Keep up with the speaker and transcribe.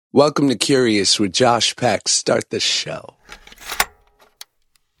Welcome to Curious with Josh Peck. Start the show.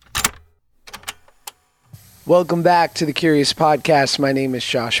 Welcome back to the Curious Podcast. My name is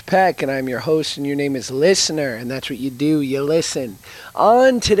Josh Peck, and I'm your host, and your name is Listener, and that's what you do, you listen.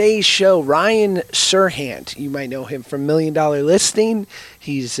 On today's show, Ryan Serhant. You might know him from $1 Million Listing.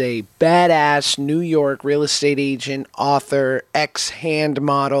 He's a badass New York real estate agent, author, ex-hand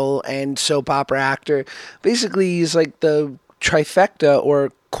model, and soap opera actor. Basically, he's like the trifecta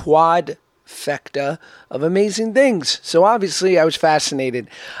or quadfecta of amazing things. So obviously I was fascinated.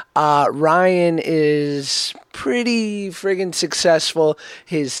 Ryan is pretty friggin' successful.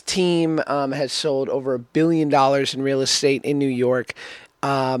 His team has sold over $1 billion in real estate in New York.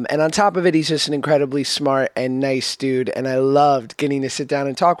 And on top of it, he's just an incredibly smart and nice dude. And I loved getting to sit down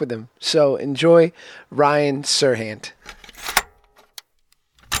and talk with him. So enjoy Ryan Serhant.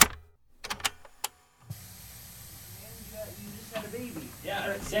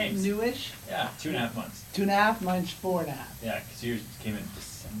 Same. Newish? Yeah, 2.5 months. 2.5, mine's 4.5. Yeah, because yours came in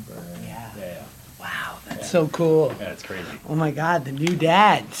December. Yeah. Wow, that's so cool. Yeah, it's crazy. Oh my God, the new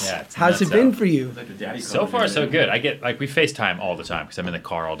dads. Yeah, it's how's it been for you? So far, so good. I get we FaceTime all the time because I'm in the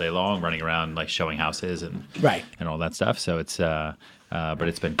car all day long, running around showing houses and all that stuff. So it's but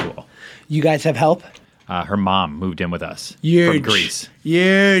it's been cool. You guys have help? Her mom moved in with us Huge. from Greece.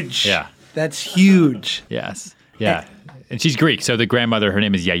 Huge. Yeah, that's huge. Yes. Yeah. And she's Greek, so the grandmother, her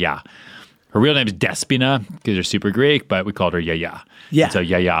name is Yaya. Her real name is Despina, because they're super Greek, but we called her Yaya. Yeah. And so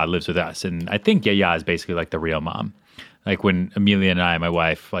Yaya lives with us. And I think Yaya is basically like the real mom. Like when Amelia and I, my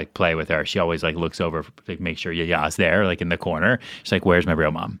wife, play with her, she always looks over, make sure Yaya's there, in the corner. She's like, where's my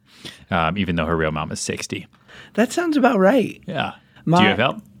real mom? Even though her real mom is 60. That sounds about right. Yeah. Do you have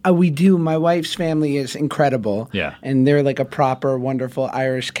help? We do. My wife's family is incredible. Yeah. And they're a proper, wonderful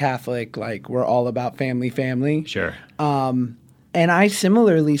Irish Catholic. We're all about family. Sure. And I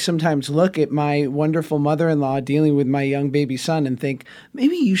similarly sometimes look at my wonderful mother-in-law dealing with my young baby son and think,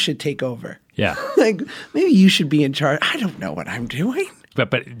 maybe you should take over. Yeah. Maybe you should be in charge. I don't know what I'm doing. But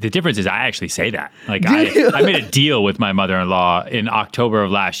the difference is I actually say that. I made a deal with my mother-in-law in October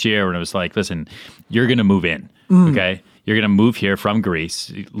of last year when it was listen, you're going to move in, okay? You're going to move here from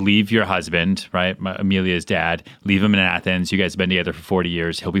Greece, leave your husband, right? Amelia's dad, leave him in Athens. You guys have been together for 40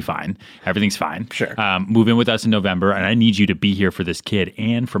 years. He'll be fine. Everything's fine. Sure. Move in with us in November, and I need you to be here for this kid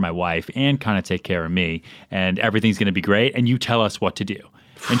and for my wife and kind of take care of me, and everything's going to be great, and you tell us what to do.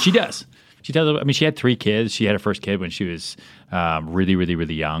 And she does. She tells. She had 3 kids. She had her first kid when she was really, really,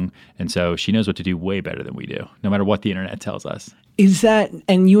 really young, and so she knows what to do way better than we do, no matter what the internet tells us. Is that,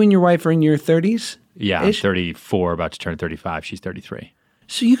 and you and your wife are in your 30s? Yeah, I'm 34, about to turn 35. She's 33.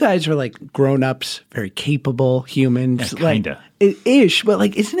 So you guys are grown-ups, very capable humans. Yeah, kinda. Ish,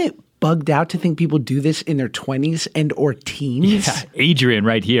 but isn't it bugged out to think people do this in their 20s and or teens? Yeah, Adrian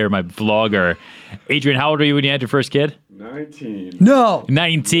right here, my vlogger. Adrian, how old were you when you had your first kid? 19. No.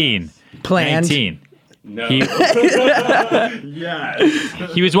 19. Planned? 19. No.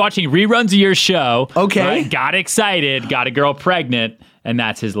 Yes. He was watching reruns of your show. Okay. Right? Got excited, got a girl pregnant, and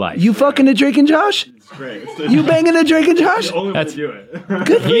that's his life. You fucking a Drake and Josh? It's great. You banging a Drake and Josh? The only way to do it.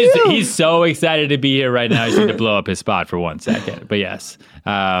 Good for you. He's so excited to be here right now. He's going to blow up his spot for 1 second. But yes.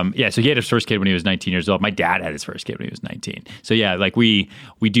 So he had his first kid when he was 19 years old. My dad had his first kid when he was 19. So yeah, we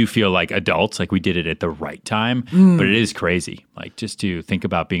do feel like adults, we did it at the right time. But it is crazy. Just to think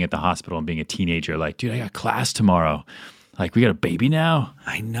about being at the hospital and being a teenager, dude, I got class tomorrow. We got a baby now?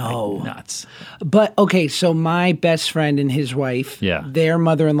 I know. Nuts. But, okay, so my best friend and his wife, their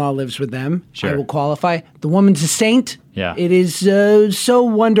mother-in-law lives with them. Sure. I will qualify. The woman's a saint. Yeah. It is so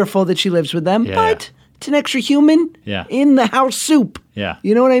wonderful that she lives with them, but it's an extra human in the house soup. Yeah.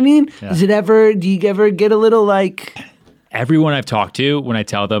 You know what I mean? Yeah. Do you ever get a little Everyone I've talked to, when I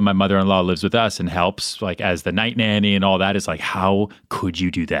tell them my mother-in-law lives with us and helps, as the night nanny and all that, is how could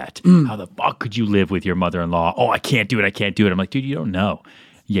you do that? How the fuck could you live with your mother-in-law? Oh, I can't do it. I'm like, dude, you don't know.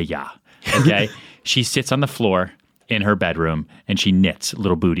 Yeah. Okay? She sits on the floor in her bedroom and she knits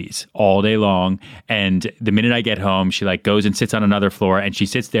little booties all day long. And the minute I get home, she goes and sits on another floor and she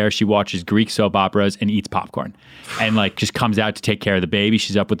sits there. She watches Greek soap operas and eats popcorn and just comes out to take care of the baby.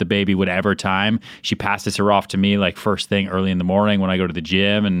 She's up with the baby, whatever time. She passes her off to me first thing early in the morning when I go to the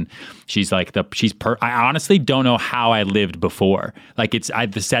gym. And she's I honestly don't know how I lived before.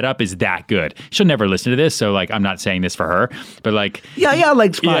 The setup is that good. She'll never listen to this. So I'm not saying this for her, but yeah,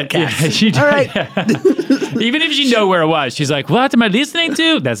 likes podcasts. Yeah, all right. Even if she knows where it was, she's like, what am I listening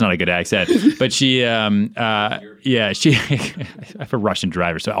to? That's not a good accent. But she, I have a Russian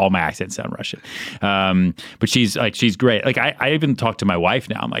driver, so all my accents sound Russian. But she's great. I even talk to my wife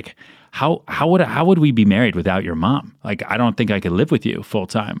now. I'm like, how would we be married without your mom? Like, I don't think I could live with you full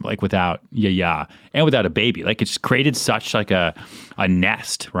time, like without Yaya and without a baby. Like, it's created such like a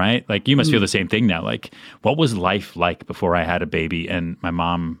nest, right? Like, you must feel the same thing now. Like, what was life like before I had a baby and my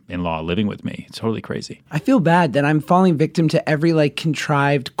mom-in-law living with me? It's totally crazy. I feel bad that I'm falling victim to every like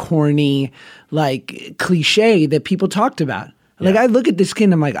contrived, corny, like cliche that people talked about. Like, I look at this kid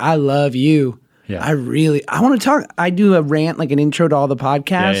and I'm like, I love you. Yeah. I want to talk. I do a rant, like an intro to all the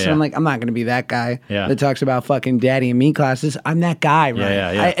podcasts. And I'm like, I'm not going to be that guy that talks about fucking daddy and me classes. I'm that guy, right?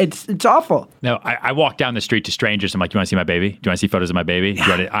 Yeah. It's awful. No, I walk down the street to strangers. I'm like, do you want to see my baby? Do you want to see photos of my baby?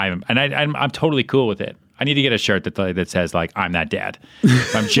 I'm totally cool with it. I need to get a shirt that says like, I'm that dad.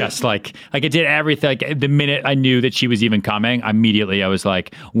 I'm just like I did everything. Like, the minute I knew that she was even coming, immediately I was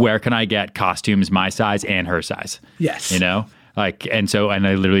like, where can I get costumes my size and her size? Yes. You know? Like, and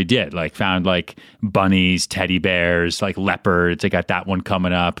I literally did, like, found like bunnies, teddy bears, like leopards. I got that one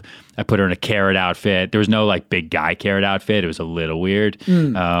coming up. I put her in a carrot outfit. There was no like big guy carrot outfit. It was a little weird.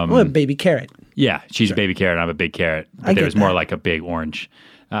 What a baby carrot. Yeah, she's a baby carrot. I'm a big carrot. But there was more like a big orange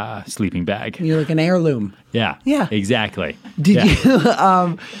sleeping bag. You're like an heirloom. Yeah. Yeah. Exactly. Did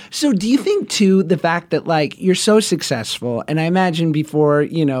you? So do you think too the fact that like you're so successful, and I imagine before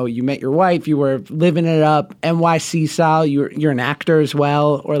you met your wife, you were living it up. NYC style. You're an actor as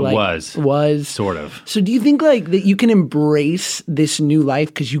well, or like was sort of. So do you think like that you can embrace this new life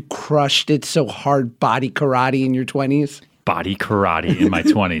because you crushed it so hard, body karate in your 20s? Body karate in my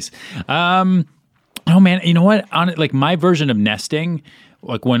 20s. Oh man, you know what? Like, my version of nesting,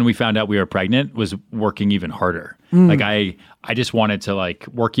 like when we found out we were pregnant, was working even harder. Like, I just wanted to like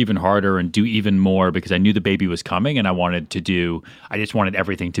work even harder and do even more because I knew the baby was coming, and I just wanted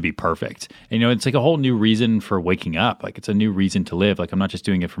everything to be perfect. And, it's like a whole new reason for waking up. Like, it's a new reason to live. Like, I'm not just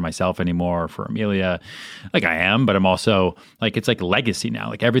doing it for myself anymore or for Amelia. Like, I am, but I'm also like, it's like legacy now.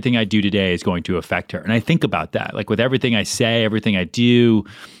 Like, everything I do today is going to affect her. And I think about that, like with everything I say, everything I do,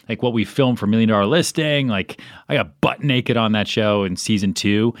 like what we filmed for $1 Million Listing. Like, I got butt naked on that show in season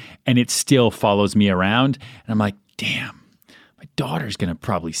 2, and it still follows me around. And I'm like, damn. My daughter's going to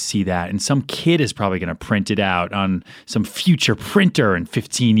probably see that, and some kid is probably going to print it out on some future printer in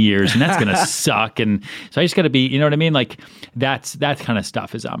 15 years, and that's going to suck. And so I just got to be, you know what I mean? Like, that kind of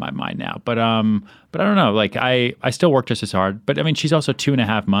stuff is on my mind now. But I don't know. Like, I still work just as hard. But I mean, she's also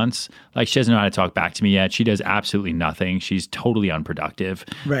 2.5 months. Like, she doesn't know how to talk back to me yet. She does absolutely nothing. She's totally unproductive.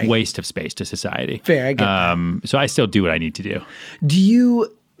 Right. Waste of space to society. Fair, I get that. So I still do what I need to do. Do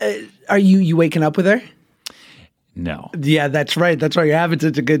you? Are you waking up with her? No. Yeah, that's right. That's why you're having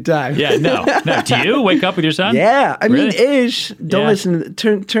such a good time. Yeah, no. Do you wake up with your son? Yeah, I mean, Really? ish. Don't listen.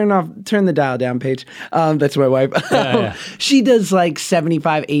 Turn the dial down, Paige. That's my wife. Yeah. She does like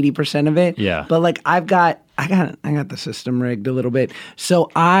 75-80% of it. Yeah. But like I got the system rigged a little bit. So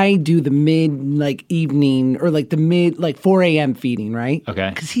I do the mid like evening or like the mid like 4 a.m. feeding, right? Okay.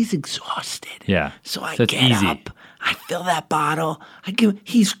 Because he's exhausted. Yeah. So I So it's get easy. up. I fill that bottle.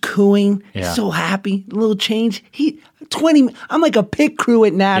 He's cooing. Yeah. So happy. A little change. 20. I'm like a pit crew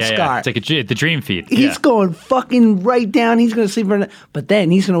at NASCAR. Yeah. It's like the dream feed. He's going fucking right down. He's going to sleep. But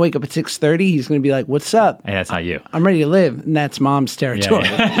then he's going to wake up at 6:30. He's going to be like, "What's up?" Hey, that's not you. I'm ready to live. And that's mom's territory.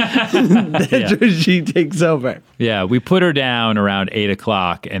 That's where she takes over. Yeah, we put her down around 8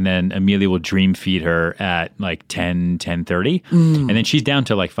 o'clock, and then Amelia will dream feed her at like 10:30, and then she's down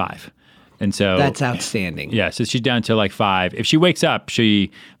till like 5. And so That's outstanding. Yeah, so she's down till like 5. If she wakes up,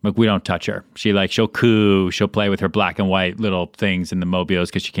 we don't touch her. She'll coo, she'll play with her black and white little things in the mobiles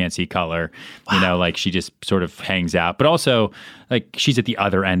because she can't see color. Wow. Like, she just sort of hangs out. But also, like, she's at the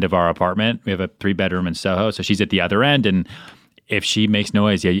other end of our apartment. We have a 3-bedroom in Soho, so she's at the other end, and if she makes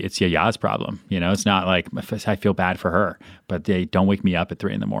noise, it's Yaya's problem. It's not like I feel bad for her, but they don't wake me up at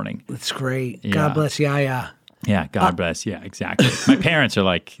 3 a.m. That's great. Yeah. God bless Yaya. Yeah, God bless. Yeah, exactly. My parents are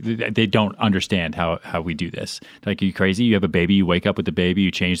like, they don't understand how we do this. They're like, are you crazy? You have a baby, you wake up with the baby, you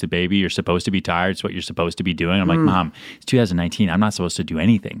change the baby, you're supposed to be tired. It's what you're supposed to be doing. I'm like, Mom, it's 2019. I'm not supposed to do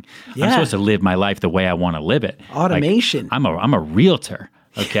anything. Yeah. I'm supposed to live my life the way I want to live it. Automation. Like, I'm a realtor.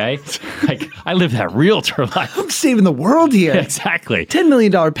 Okay, like, I live that realtor life. I'm saving the world here. Exactly. $10 million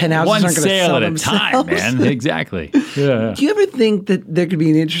penthouses One aren't going to sale sell at a themselves. time, man. Exactly. Yeah. Do you ever think that there could be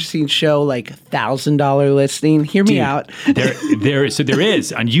an interesting show like $1,000 listing? Hear me out. There is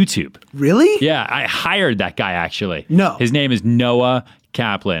on YouTube. Really? Yeah, I hired that guy actually. No. His name is Noah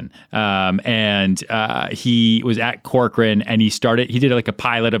Kaplan. And he was at Corcoran, and he did like a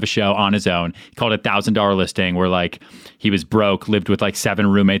pilot of a show on his own. He called it $1,000 Listing, where like He was broke, lived with like 7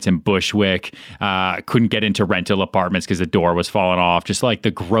 roommates in Bushwick, couldn't get into rental apartments because the door was falling off, just like the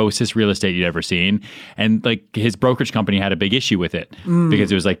grossest real estate you'd ever seen. And like his brokerage company had a big issue with it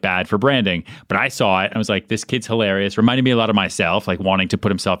because it was like bad for branding. But I saw it and I was like, this kid's hilarious. Reminded me a lot of myself, like wanting to put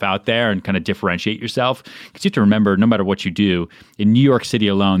himself out there and kind of differentiate yourself. Because you have to remember, no matter what you do, in New York City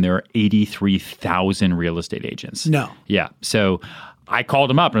alone, there are 83,000 real estate agents. No. Yeah. So I called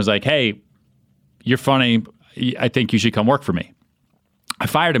him up and was like, hey, you're funny. I think you should come work for me. I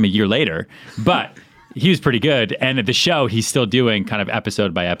fired him a year later, but he was pretty good. And at the show, he's still doing kind of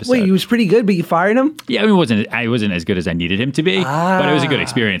episode by episode. Wait, he was pretty good, but you fired him? Yeah, I mean, I wasn't as good as I needed him to be, but it was a good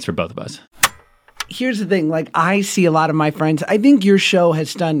experience for both of us. Here's the thing, like I see a lot of my friends, I think your show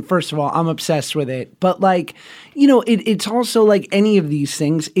has done, first of all, I'm obsessed with it, but like, you know, it's also like any of these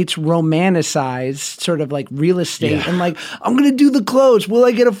things, it's romanticized sort of like real estate and like, I'm going to do the close. Will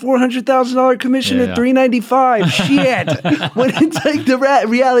I get a $400,000 commission at $395? Shit. When it's like the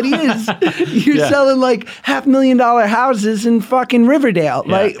reality is you're selling like $500,000 houses in fucking Riverdale,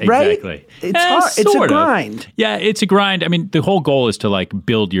 right? Exactly. It's hard. It's a grind. Yeah, it's a grind. I mean, the whole goal is to like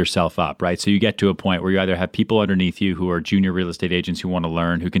build yourself up, right? So you get to a point where you either have people underneath you who are junior real estate agents who want to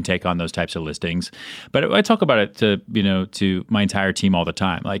learn, who can take on those types of listings. But I talk about it to my entire team all the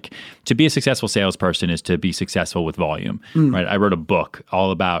time. Like, to be a successful salesperson is to be successful with volume, right? I wrote a book all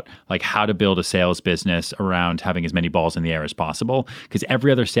about like how to build a sales business around having as many balls in the air as possible. Because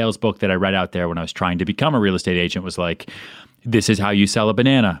every other sales book that I read out there when I was trying to become a real estate agent was like, this is how you sell a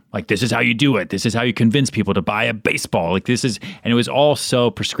banana. Like, this is how you do it. This is how you convince people to buy a baseball. Like, this is, and it was all so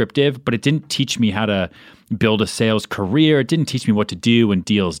prescriptive, but it didn't teach me how to build a sales career. It didn't teach me what to do when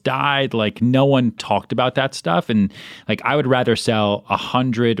deals died. Like, no one talked about that stuff. And like, I would rather sell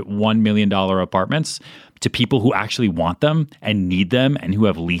 100 $1 million apartments to people who actually want them and need them and who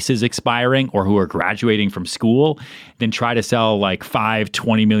have leases expiring or who are graduating from school than try to sell like 5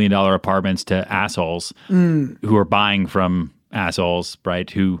 $20 million apartments to assholes who are buying from assholes, right?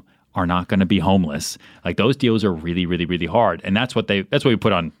 Who are not going to be homeless. Like, those deals are really, really, really hard. And that's what we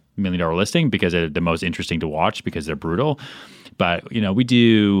put on $1 Million Listing because they're the most interesting to watch because they're brutal. But, you know, we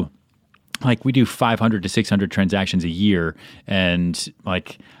do 500 to 600 transactions a year, and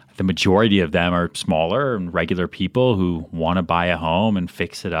like the majority of them are smaller and regular people who want to buy a home and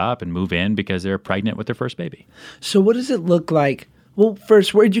fix it up and move in because they're pregnant with their first baby. So what does it look like? Well,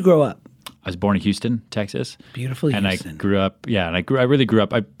 first, where'd you grow up? I was born in Houston, Texas. Beautiful Houston. And I grew up, I really grew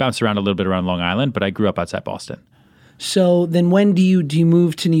up. I bounced around a little bit around Long Island, but I grew up outside Boston. So then when do you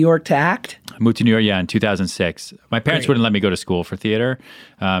move to New York to act? I moved to New York, in 2006. My parents wouldn't let me go to school for theater.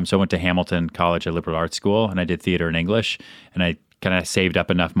 So I went to Hamilton College, a liberal arts school, and I did theater and English. And I kind of saved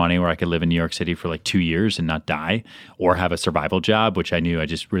up enough money where I could live in New York City for like 2 years and not die or have a survival job, which I knew I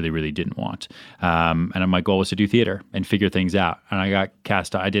just really, really didn't want. And my goal was to do theater and figure things out. And I got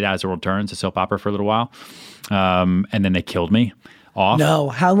cast. I did As the World Turns, a soap opera for a little while. And then they killed me off. No.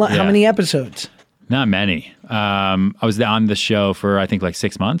 How many episodes? Not many. I was on the show for, I think, like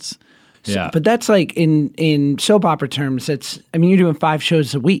 6 months. Yeah. But that's like in soap opera terms, you're doing 5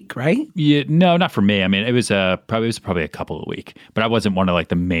 shows a week, right? Yeah, no, not for me. I mean, it was probably a couple a week, but I wasn't one of like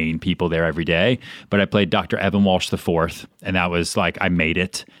the main people there every day. But I played Dr. Evan Walsh IV, and that was like, I made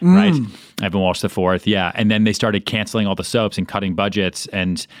it, right? Evan Walsh IV, yeah. And then they started canceling all the soaps and cutting budgets,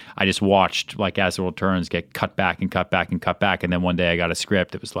 and I just watched like As the World Turns get cut back and cut back and cut back. And then one day I got a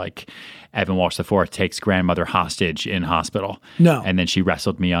script. It was like, Evan Walsh IV takes grandmother hostage in hospital. No. And then she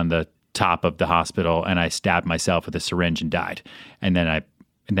wrestled me on the top of the hospital, and I stabbed myself with a syringe and died. And then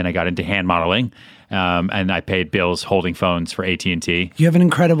I got into hand modeling, and I paid bills holding phones for AT&T. You have an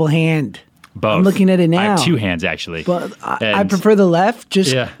incredible hand. Both. I'm looking at it now. I have 2 hands actually. But I prefer the left.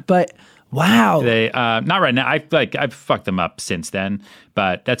 But wow. They not right now. I've fucked them up since then,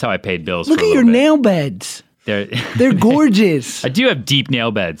 but that's how I paid bills. Look for at a your little bit. nail beds. They're gorgeous. I do have deep nail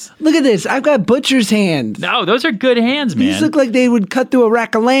beds. Look at this. I've got butcher's hands. No, those are good hands, man. These look like they would cut through a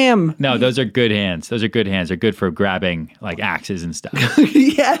rack of lamb. No, those are good hands. Those are good hands. They're good for grabbing like axes and stuff.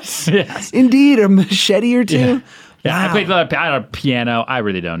 Yes. Indeed. A machete or two. Yeah. Yeah, Wow. I played a piano. I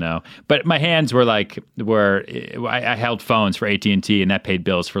really don't know, but my hands were I held phones for AT&T, and that paid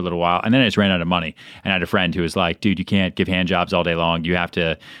bills for a little while, and then I just ran out of money. And I had a friend who was like, "Dude, you can't give hand jobs all day long. You have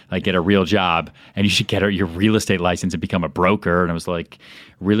to like get a real job, and you should get your real estate license and become a broker." And I was like,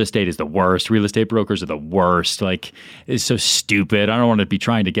 "Real estate is the worst. Real estate brokers are the worst. Like, it's so stupid. I don't want to be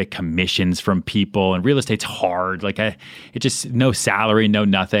trying to get commissions from people, and real estate's hard. Like, it just no salary, no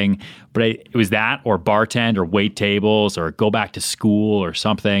nothing." But it was that, or bartend, or wait tables, or go back to school, or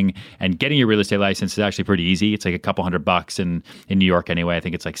something. And getting your real estate license is actually pretty easy. It's like a couple $100 in New York anyway. I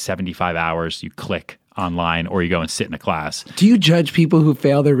think it's like 75 hours. You click online or you go and sit in a class. Do you judge people who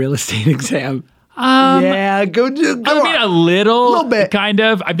fail their real estate exam? Yeah, go do. I mean, a little bit. kind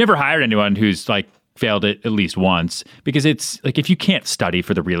of. I've never hired anyone who's like failed it at least once, because it's like if you can't study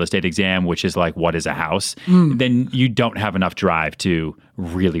for the real estate exam, which is like what is a house, then you don't have enough drive to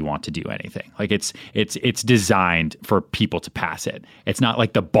really want to do anything. Like it's designed for people to pass it. It's not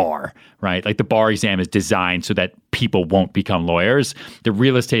like the bar, right? Like the bar exam is designed so that people won't become lawyers. The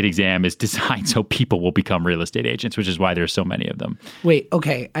real estate exam is designed so people will become real estate agents, which is why there's so many of them. Wait,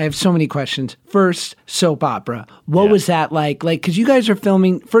 okay. I have so many questions. First, soap opera. What was that like? Like, because you guys are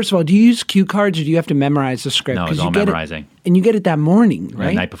filming, first of all, do you use cue cards or do you have to memorize the script? No, it's all you get memorizing. And you get it that morning, right?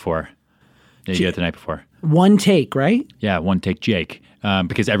 The night before. Yeah, you get it the night before. One take, right? Yeah, one take Jake.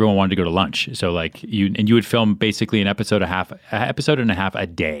 Because everyone wanted to go to lunch. So like you would film basically an episode and a half a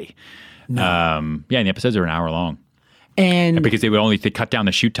day. No. And the episodes are an hour long. And because they cut down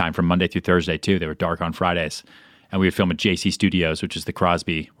the shoot time from Monday through Thursday too. They were dark on Fridays, and we would film at JC Studios, which is the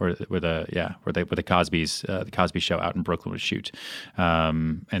Crosby, where the Cosby Show out in Brooklyn would shoot.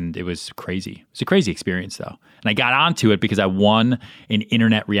 And it was crazy. It's a crazy experience though, and I got onto it because I won an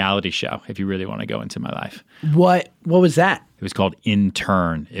internet reality show. If you really want to go into my life, what was that? It was called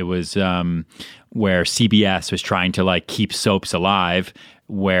Intern. It was where CBS was trying to like keep soaps alive,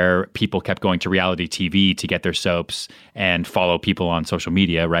 where people kept going to reality TV to get their soaps and follow people on social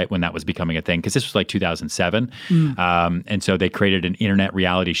media, right, when that was becoming a thing. Because this was like 2007. And so they created an internet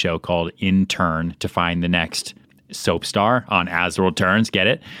reality show called Intern to find the next soap star on As the World Turns, get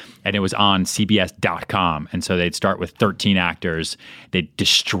it? And it was on CBS.com. And so they'd start with 13 actors. They'd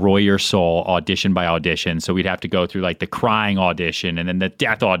destroy your soul audition by audition. So we'd have to go through like the crying audition and then the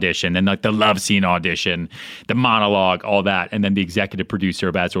death audition and like the love scene audition, the monologue, all that. And then the executive producer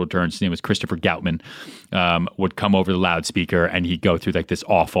of As the World Turns, his name was Christopher Goutman, would come over the loudspeaker and he'd go through like this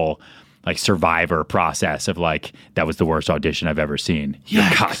awful like survivor process of like, that was the worst audition I've ever seen. You're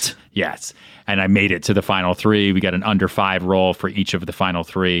cut. Yes. And I made it to the final three. We got an under 5 role for each of the final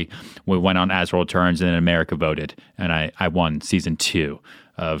 3. We went on As the World Turns, and then America voted. And I won season 2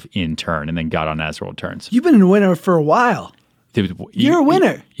 of Intern and then got on As the World Turns. You've been a winner for a while. You're a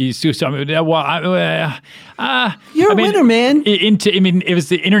winner. You're a winner, man. It was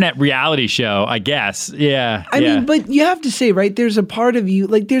the internet reality show, I guess. Yeah. I mean, but you have to say, right, there's a part of you,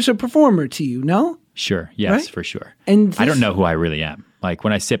 like there's a performer to you, no? Sure. Yes, right? For sure. And I don't know who I really am. Like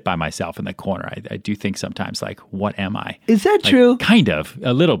when I sit by myself in the corner, I do think sometimes like, what am I? Is that like, true? Kind of,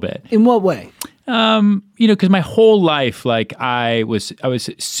 a little bit. In what way? Because my whole life, like I was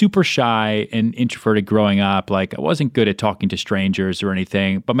super shy and introverted growing up. Like I wasn't good at talking to strangers or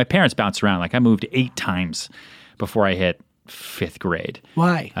anything, but my parents bounced around. Like I moved 8 times before I hit 5th grade.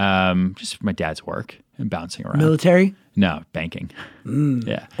 Why? Just my dad's work and bouncing around. Military? No, banking.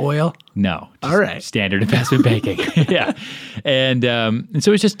 Yeah. Oil? No. All right. Standard investment banking. Yeah. And so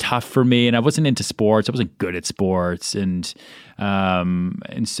it was just tough for me. And I wasn't into sports. I wasn't good at sports. And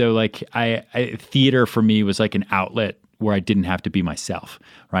so like theater for me was like an outlet where I didn't have to be myself,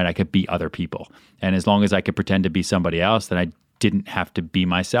 right? I could be other people. And as long as I could pretend to be somebody else, then I didn't have to be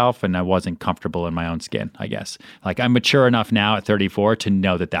myself, and I wasn't comfortable in my own skin, I guess. Like I'm mature enough now at 34 to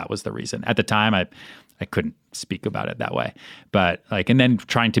know that was the reason. At the time, I couldn't speak about it that way. But like, and then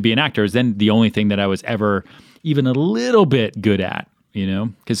trying to be an actor is then the only thing that I was ever even a little bit good at,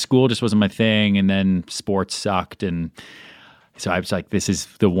 because school just wasn't my thing. And then sports sucked. And so I was like, this is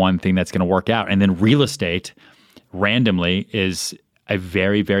the one thing that's going to work out. And then real estate randomly is a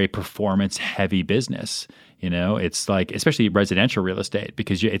very, very performance heavy business. It's like, especially residential real estate,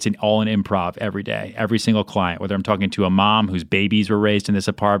 because it's all an improv every day, every single client, whether I'm talking to a mom whose babies were raised in this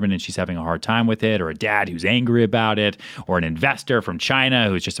apartment and she's having a hard time with it, or a dad who's angry about it, or an investor from China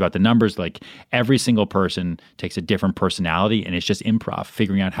who's just about the numbers. Like every single person takes a different personality, and it's just improv,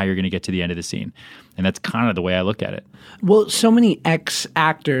 figuring out how you're going to get to the end of the scene. And that's kind of the way I look at it. Well, so many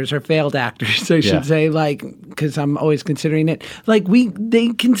ex-actors or failed actors, I should say, like, because I'm always considering it. Like they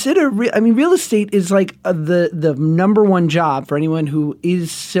consider, real estate is like the number one job for anyone who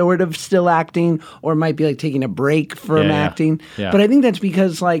is sort of still acting or might be like taking a break from acting. Yeah. But I think that's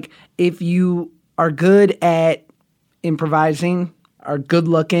because like if you are good at improvising, are good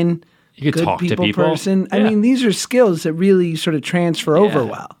looking, you could talk to people. Person. Yeah. I mean, these are skills that really sort of transfer over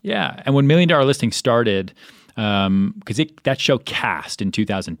well. Yeah. And when $1 Million Listing started, because that show cast in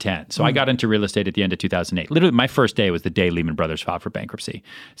 2010. So I got into real estate at the end of 2008. Literally, my first day was the day Lehman Brothers filed for bankruptcy,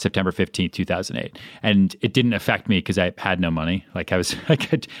 September 15th, 2008. And it didn't affect me because I had no money. Like I was,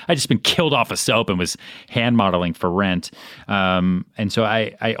 like I just been killed off of soap and was hand modeling for rent. And so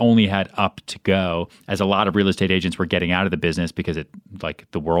I only had up to go, as a lot of real estate agents were getting out of the business because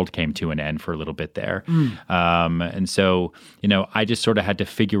the world came to an end for a little bit there. And so, I just sort of had to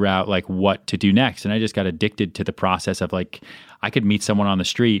figure out like what to do next. And I just got addicted to the process of like, I could meet someone on the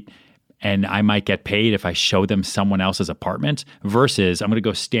street and I might get paid if I show them someone else's apartment versus I'm going to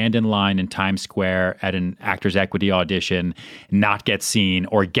go stand in line in Times Square at an Actors Equity audition, not get seen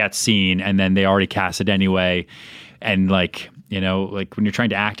or get seen, and then they already cast it anyway. And like when you're trying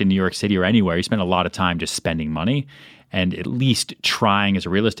to act in New York City or anywhere, you spend a lot of time just spending money. And at least trying as a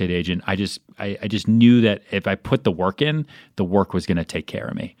real estate agent, I just knew that if I put the work in, the work was going to take care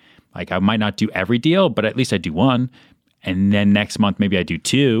of me. Like I might not do every deal, but at least I do one. And then next month, maybe I do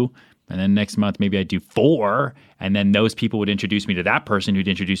two. And then next month, maybe I do four. And then those people would introduce me to that person who'd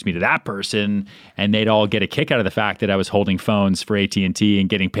introduce me to that person. And they'd all get a kick out of the fact that I was holding phones for AT&T and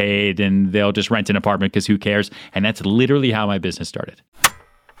getting paid. And they'll just rent an apartment because who cares? And that's literally how my business started.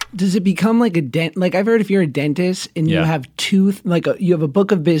 Does it become like a dent? Like I've heard if you're a dentist and you have you have a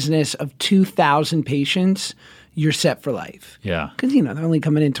book of business of 2,000 patients, you're set for life. Yeah. Because, they're only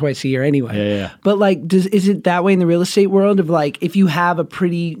coming in twice a year anyway. Yeah. But like, is it that way in the real estate world of like, if you have a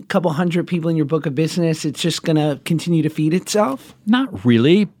pretty couple hundred people in your book of business, it's just going to continue to feed itself? Not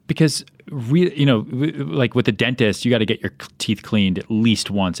really, because like with the dentist, you got to get your teeth cleaned at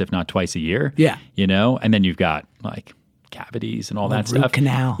least once, if not twice a year. Yeah. And then you've got like cavities and all that root stuff.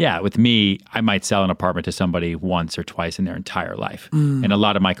 Canal. Yeah, with me, I might sell an apartment to somebody once or twice in their entire life. And a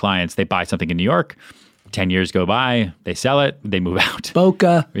lot of my clients, they buy something in New York, 10 years go by, they sell it, they move out.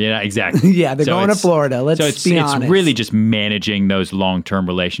 Boca. Yeah, exactly. Yeah, they're going to Florida. Let's be honest. It's really just managing those long-term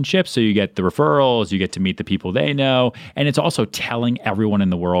relationships. So you get the referrals, you get to meet the people they know, and it's also telling everyone in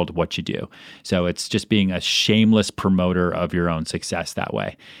the world what you do. So it's just being a shameless promoter of your own success that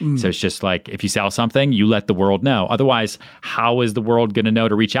way. So it's just like, if you sell something, you let the world know. Otherwise, how is the world going to know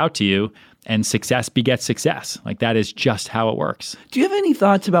to reach out to you? And success begets success. Like that is just how it works. Do you have any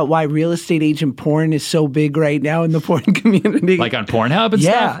thoughts about why real estate agent porn is so big right now in the porn community? Like on Pornhub and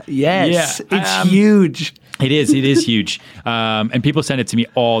stuff? Yes. It's huge. It is huge. And people send it to me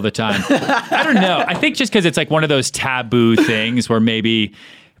all the time. I don't know. I think just because it's like one of those taboo things where maybe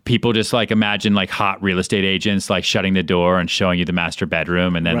people just like imagine like hot real estate agents like shutting the door and showing you the master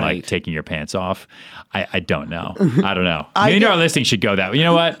bedroom and then like taking your pants off. I don't know. I don't know. Maybe our listing should go that way. You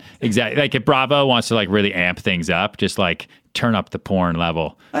know what? Exactly. Like if Bravo wants to like really amp things up, just like turn up the porn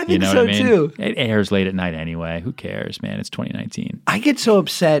level. I think so too. It airs late at night anyway. Who cares, man? It's 2019. I get so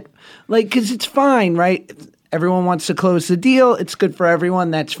upset, like, because it's fine, right? Everyone wants to close the deal. It's good for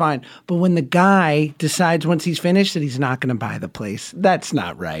everyone. That's fine. But when the guy decides once he's finished that he's not going to buy the place, that's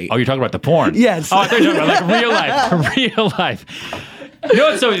not right. Oh, you're talking about the porn? Yes. Oh, I thought you were talking about like real life. Real life. You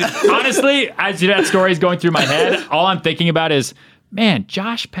know what? So honestly, as that story is going through my head, all I'm thinking about is, man,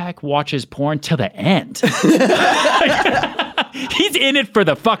 Josh Peck watches porn till the end. He's in it for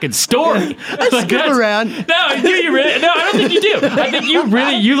the fucking story. I skip around. No, do you really? No, I don't think you do. I think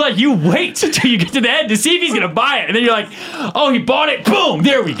you wait till you get to the end to see if he's gonna buy it, and then you're like, oh, he bought it. Boom,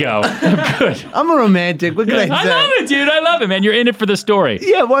 there we go. I'm good. I'm a romantic. What can I say? I love it, dude. I love it, man. You're in it for the story.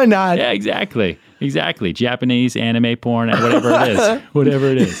 Yeah, why not? Yeah, exactly. Japanese anime porn, whatever it is. Whatever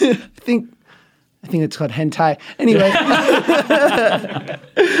it is. I think it's called hentai. Anyway.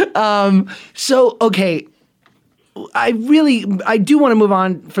 So, okay. I do want to move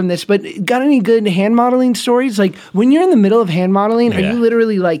on from this, but got any good hand modeling stories? Like when you're in the middle of hand modeling, are you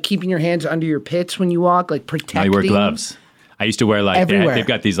literally like keeping your hands under your pits when you walk, like protecting? I wear gloves. I used to wear like they've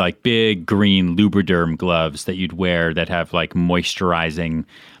got these like big green Lubriderm gloves that you'd wear that have like moisturizing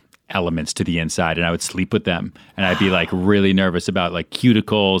elements to the inside, and I would sleep with them, and I'd be like really nervous about like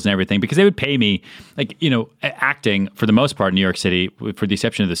cuticles and everything because they would pay me like, acting for the most part in New York City, for the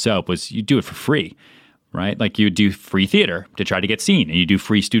exception of the soap, was you do it for free. Right? Like you do free theater to try to get seen, and you do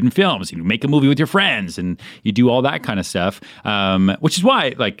free student films, you make a movie with your friends, and you do all that kind of stuff. Which is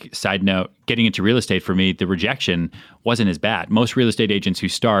why, like, side note, getting into real estate for me, the rejection wasn't as bad. Most real estate agents who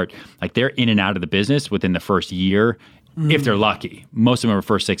start, like, they're in and out of the business within the first year, if they're lucky. Most of them are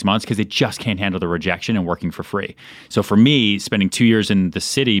first 6 months because they just can't handle the rejection and working for free. So for me, spending 2 years in the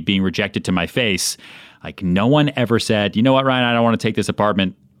city being rejected to my face, like, no one ever said, you know what, Ryan, I don't want to take this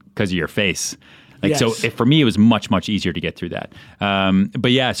apartment because of your face. Like, so for me, it was much, much easier to get through that.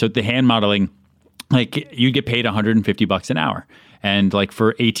 But yeah, so the hand modeling, like you get paid $150 an hour. And like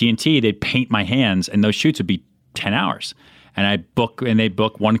for AT&T, they'd paint my hands, and those shoots would be 10 hours. And they'd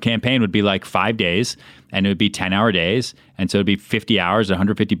book one campaign would be like 5 days, and it would be 10-hour days. And so it'd be 50 hours,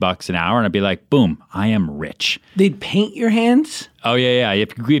 $150 an hour. And I'd be like, boom, I am rich. They'd paint your hands? Oh, yeah.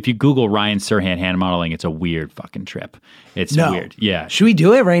 If you Google Ryan Serhant hand modeling, it's a weird fucking trip. It's weird. Yeah. Should we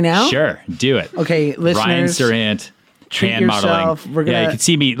do it right now? Sure. Do it. Okay, listeners. Ryan Serhant. Treat hand yourself. modeling. Yeah, you could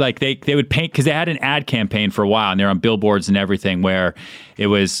see me like they would paint because they had an ad campaign for a while and they're on billboards and everything where it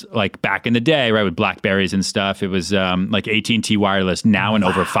was like back in the day, right, with Blackberries and stuff. It was like AT&T wireless now in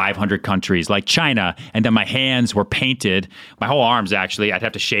over 500 countries, like China. And then my hands were painted, my whole arms actually. I'd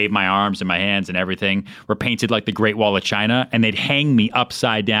have to shave my arms and my hands and everything were painted like the Great Wall of China. And they'd hang me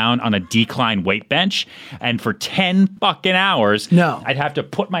upside down on a decline weight bench. And for 10 fucking hours, I'd have to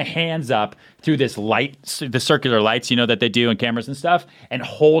put my hands up through this light, the circular lights, that they do in cameras and stuff, and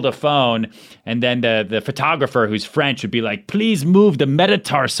hold a phone. And then the photographer, who's French, would be like, please move the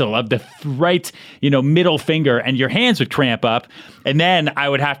metatarsal of the right, middle finger, and your hands would cramp up. And then I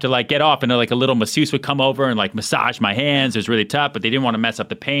would have to like get off, and like a little masseuse would come over and like massage my hands. It was really tough, but they didn't want to mess up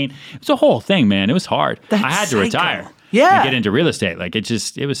the paint. It was a whole thing, man. It was hard. I had to retire. Yeah. And get into real estate. Like it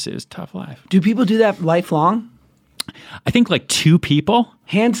was a tough life. Do people do that lifelong? I think like 2 people.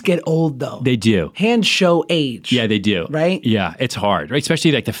 Hands get old though. They do. Hands show age. Yeah, they do. Right? Yeah, it's hard, right?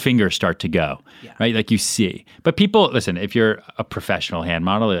 Especially like the fingers start to go, right? Like you see. But people, listen, if you're a professional hand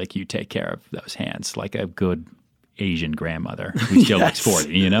model, like you take care of those hands like a good Asian grandmother who still looks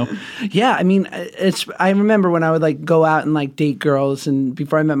 40, Yeah, I mean, I remember when I would like go out and like date girls, and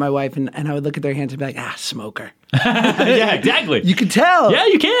before I met my wife, and I would look at their hands and be like, smoker. Yeah, exactly. You can tell. Yeah,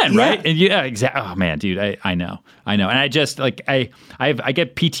 you can, right? And exactly. Oh man, dude, I know. And I just like I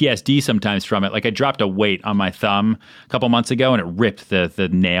get PTSD sometimes from it. Like I dropped a weight on my thumb a couple months ago, and it ripped the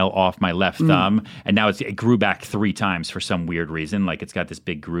nail off my left thumb, and now it grew back 3 times for some weird reason. Like it's got this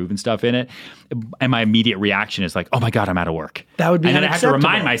big groove and stuff in it, and my immediate reaction is like, oh my god, I'm out of work. That would be and then I have to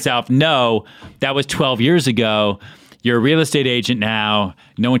remind myself, no, that was 12 years ago. You're a real estate agent now.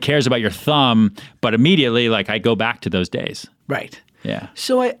 No one cares about your thumb. But immediately, like, I go back to those days. Right. Yeah.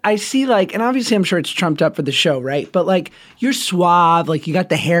 So I see like, and obviously I'm sure it's trumped up for the show, right? But like you're suave, like you got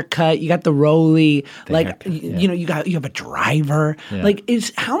the haircut, you got the rolly, you have a driver. Yeah. Like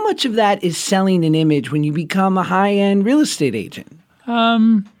how much of that is selling an image when you become a high-end real estate agent?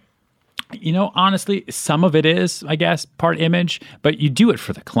 Honestly, some of it is, I guess, part image, but you do it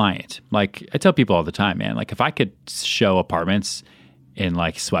for the client. Like I tell people all the time, man, like if I could show apartments in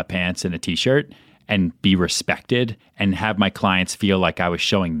like sweatpants and a t-shirt and be respected and have my clients feel like I was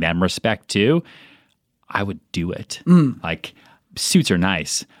showing them respect too, I would do it. Like suits are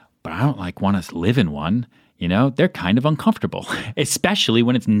nice, but I don't like want to live in one. They're kind of uncomfortable, especially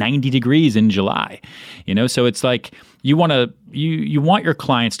when it's 90 degrees in July. So it's like you want your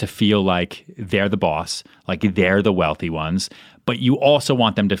clients to feel like they're the boss, like they're the wealthy ones, but you also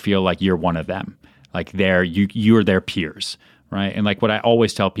want them to feel like you're one of them, like you're their peers, right? And like what I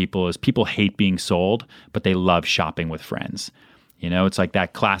always tell people is people hate being sold, but they love shopping with friends. It's like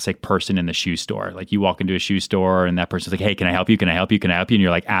that classic person in the shoe store. Like you walk into a shoe store and that person's like, hey, can I help you? Can I help you? Can I help you? And you're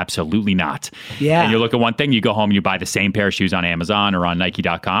like, absolutely not. Yeah. And you look at one thing, you go home and you buy the same pair of shoes on Amazon or on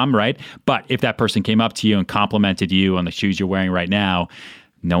Nike.com, right? But if that person came up to you and complimented you on the shoes you're wearing right now,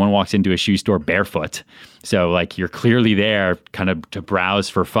 no one walks into a shoe store barefoot. So like you're clearly there kind of to browse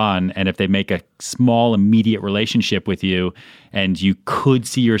for fun. And if they make a small immediate relationship with you and you could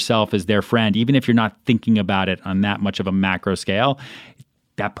see yourself as their friend, even if you're not thinking about it on that much of a macro scale,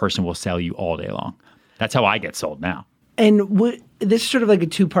 that person will sell you all day long. That's how I get sold now. And this is sort of like a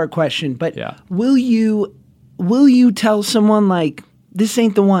 2-part question, but will you tell someone like, this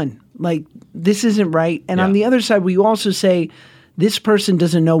ain't the one, like this isn't right? And on the other side, will you also say, this person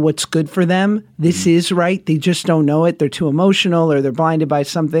doesn't know what's good for them. This is right. They just don't know it. They're too emotional or they're blinded by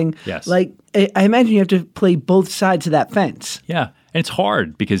something. Yes. Like, I imagine you have to play both sides of that fence. Yeah. And it's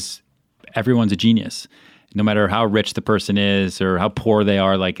hard because everyone's a genius. No matter how rich the person is or how poor they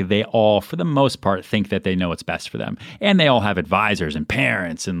are, like they all, for the most part, think that they know what's best for them. And they all have advisors and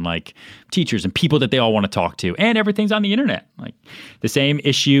parents and like teachers and people that they all want to talk to. And everything's on the internet. Like the same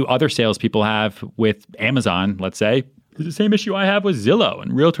issue other salespeople have with Amazon, let's say, is the same issue I have with Zillow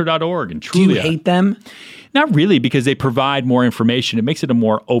and Realtor.org and Trulia. Do you hate them? Not really, because they provide more information. It makes it a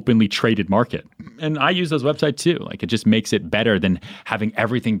more openly traded market. And I use those websites too. Like it just makes it better than having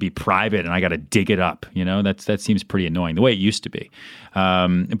everything be private and I got to dig it up. That seems pretty annoying the way it used to be.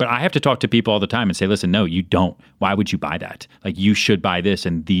 But I have to talk to people all the time and say, listen, no, you don't. Why would you buy that? Like you should buy this.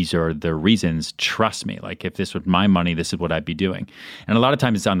 And these are the reasons. Trust me. Like if this was my money, this is what I'd be doing. And a lot of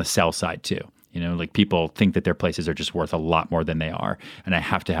times it's on the sell side too. Like people think that their places are just worth a lot more than they are. And I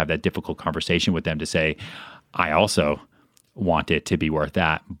have to have that difficult conversation with them to say, I also want it to be worth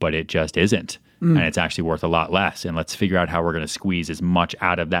that, but it just isn't. And it's actually worth a lot less. And let's figure out how we're going to squeeze as much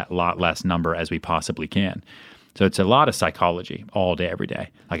out of that lot less number as we possibly can. So it's a lot of psychology all day, every day.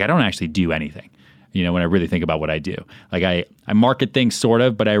 Like I don't actually do anything, when I really think about what I do. Like I market things sort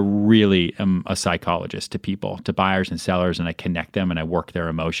of, but I really am a psychologist to people, to buyers and sellers, and I connect them and I work their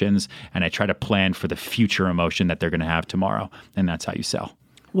emotions and I try to plan for the future emotion that they're going to have tomorrow. And that's how you sell.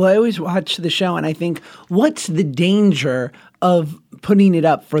 Well, I always watch the show and I think, what's the danger of putting it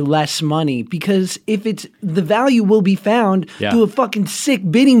up for less money? Because if it's the value will be found through a fucking sick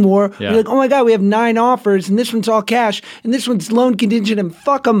bidding war. Yeah. We're like, oh my God, we have 9 offers and this one's all cash and this one's loan contingent and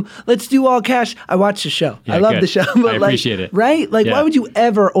fuck them. Let's do all cash. I watch the show. I love the show. But I appreciate it. Right? Like, why would you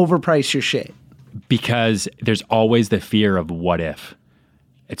ever overprice your shit? Because there's always the fear of what if.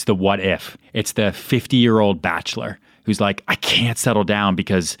 It's the what if. It's the 50-year-old bachelor who's like, I can't settle down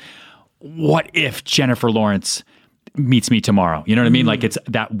because what if Jennifer Lawrence meets me tomorrow? You know what I mean? Like it's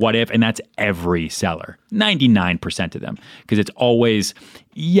that what if, and that's every seller, 99% of them, because it's always,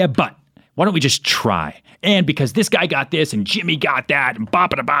 but why don't we just try? And because this guy got this and Jimmy got that and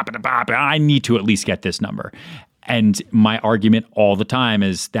bop-a-da-bop-a-da-bop, I need to at least get this number. And my argument all the time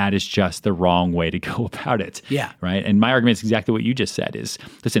is that is just the wrong way to go about it. Yeah. Right. And my argument is exactly what you just said is,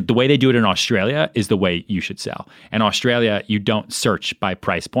 listen, the way they do it in Australia is the way you should sell. In Australia, you don't search by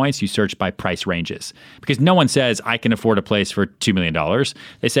price points. You search by price ranges because no one says I can afford a place for $2 million.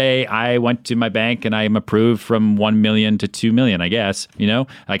 They say I went to my bank and I am approved from $1 million to $2 million, I guess,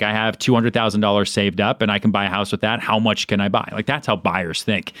 like I have $200,000 saved up and I can buy a house with that. How much can I buy? Like that's how buyers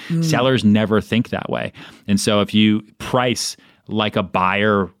think. Sellers never think that way. And so if you price like a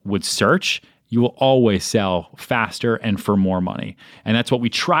buyer would search, you will always sell faster and for more money. And that's what we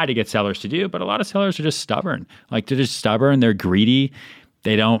try to get sellers to do. But a lot of sellers are just stubborn. Like they're just stubborn. They're greedy.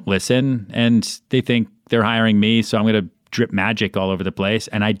 They don't listen. And they think they're hiring me. So I'm going to drip magic all over the place.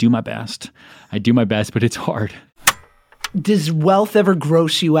 And I do my best. But it's hard. Does wealth ever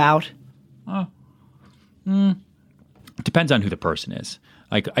gross you out? It depends on who the person is.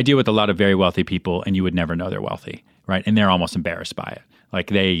 Like I deal with a lot of very wealthy people and you would never know they're wealthy, right? And they're almost embarrassed by it. Like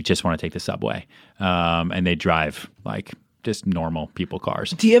they just want to take the subway and they drive like just normal people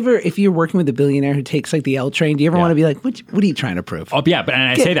cars. Do you ever, if you're working with a billionaire who takes like the L train, do you ever want to be like, what are you trying to prove? Oh yeah, but and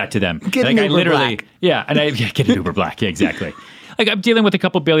I say that to them. Get like an I Uber literally, black. And I get an Uber black. Yeah, exactly. Like I'm dealing with a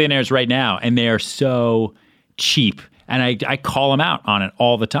couple billionaires right now and they are so cheap. And I call them out on it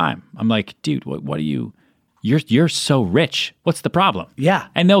all the time. I'm like, dude, what are you... You're so rich. What's the problem? Yeah.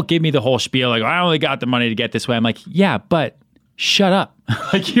 And they'll give me the whole spiel like, I only got the money to get this way. I'm like, yeah, but shut up.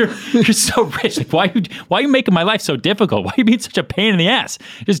 Like you're so rich. Like why are you making my life so difficult? Why are you being such a pain in the ass?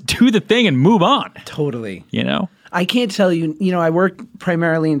 Just do the thing and move on. Totally. I can't tell you, I work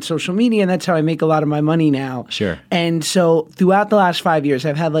primarily in social media and that's how I make a lot of my money now. Sure. And so throughout the last 5 years,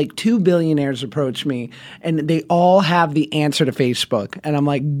 I've had like 2 billionaires approach me and they all have the answer to Facebook. And I'm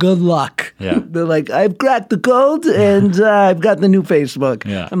like, good luck. Yeah. They're like, I've cracked the code and I've got the new Facebook.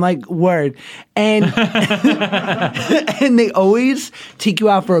 Yeah. I'm like, word. And, and they always take you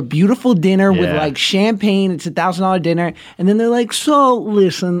out for a beautiful dinner with like champagne. It's $1,000 dinner. And then they're like, so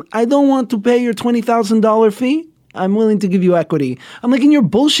listen, I don't want to pay your $20,000 fee. I'm willing to give you equity. I'm like, in your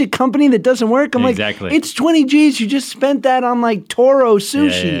bullshit company that doesn't work? I'm exactly. Like, it's 20 G's. You just spent that on like Toro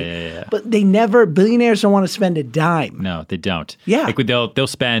sushi. Yeah. But billionaires don't want to spend a dime. No, they don't. Yeah. Like they'll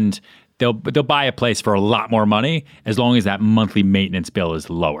buy a place for a lot more money as long as that monthly maintenance bill is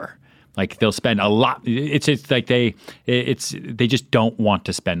lower. Like they'll spend a lot. It's like they just don't want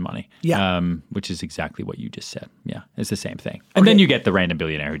to spend money. Yeah. Which is exactly what you just said. Yeah. It's the same thing. And then you get the random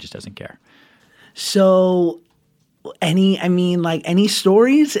billionaire who just doesn't care. So any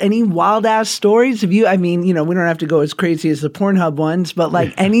stories, any wild ass stories? Have you, we don't have to go as crazy as the Pornhub ones, but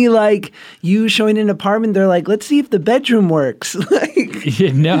like any, like you showing an apartment, they're like, let's see if the bedroom works.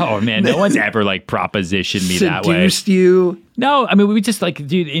 No, man, no one's ever like propositioned me that way. Seduced you. No, I mean, we just like,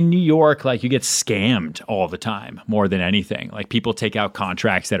 dude, in New York, like you get scammed all the time more than anything. Like people take out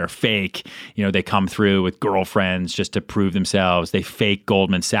contracts that are fake. They come through with girlfriends just to prove themselves. They fake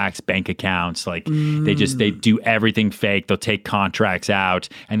Goldman Sachs bank accounts. Like they do everything fake. They'll take contracts out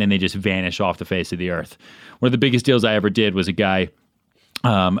and then they just vanish off the face of the earth. One of the biggest deals I ever did was a guy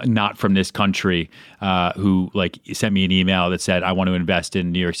not from this country, who like sent me an email that said, I want to invest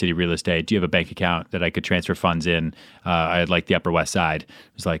in New York City real estate. Do you have a bank account that I could transfer funds in? I had like the Upper West Side. I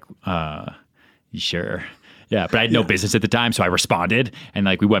was like, sure. Yeah, but I had no business at the time, so I responded. And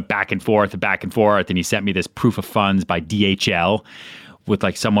like we went back and forth. And he sent me this proof of funds by DHL, with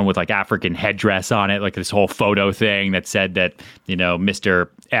like someone with like African headdress on it, like this whole photo thing that said that, Mr.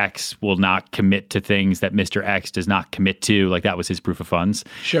 X will not commit to things that Mr. X does not commit to. Like that was his proof of funds.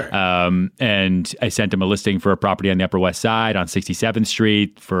 Sure. And I sent him a listing for a property on the Upper West Side on 67th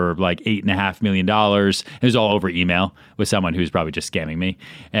Street for like $8.5 million. It was all over email with someone who's probably just scamming me.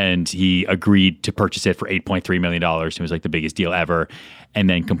 And he agreed to purchase it for $8.3 million. It was like the biggest deal ever. And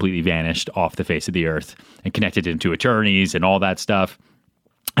then completely vanished off the face of the earth and connected him to attorneys and all that stuff.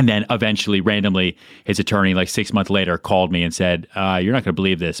 And then eventually, randomly, his attorney, like 6 months later, called me and said, you're not going to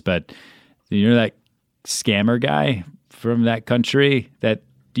believe this, but you know that scammer guy from that country that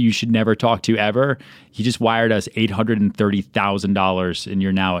you should never talk to ever? He just wired us $830,000 and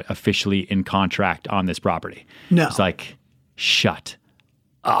you're now officially in contract on this property. No. It's like, shut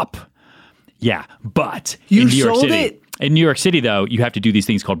up. Yeah, but You in New York sold City, it? In New York City, though, you have to do these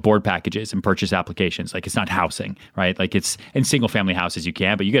things called board packages and purchase applications. Like it's not housing, right? Like it's in single family houses you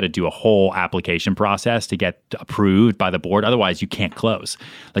can, but you got to do a whole application process to get approved by the board. Otherwise, you can't close.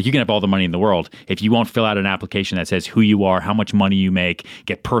 Like you can have all the money in the world. If you won't fill out an application that says who you are, how much money you make,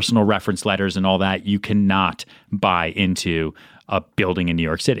 get personal reference letters and all that, you cannot buy into a building in New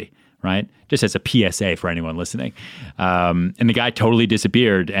York City. Right? Just as a PSA for anyone listening. And the guy totally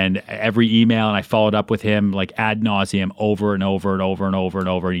disappeared. And every email, and I followed up with him like ad nauseum over and over and over and over and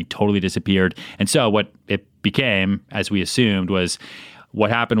over, and he totally disappeared. And so what it became, as we assumed, was what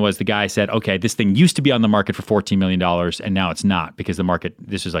happened was the guy said, okay, this thing used to be on the market for $14 million, and now it's not because the market,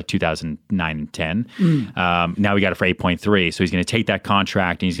 this was like 2009 and 10. Now we got it for 8.3. So he's going to take that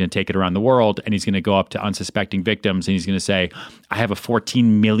contract and he's going to take it around the world and he's going to go up to unsuspecting victims and he's going to say, I have a $14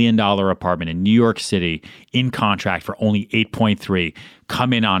 million apartment in New York City in contract for only 8.3.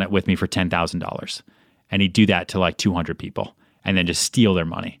 Come in on it with me for $10,000. And he'd do that to like 200 people and then just steal their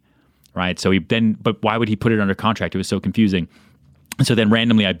money. Right. So but why would he put it under contract? It was so confusing. So then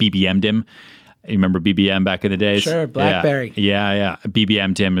randomly I BBM'd him. You remember BBM back in the days? Sure, BlackBerry. Yeah.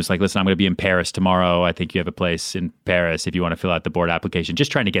 BBM'd him. It was like, listen, I'm going to be in Paris tomorrow. I think you have a place in Paris if you want to fill out the board application.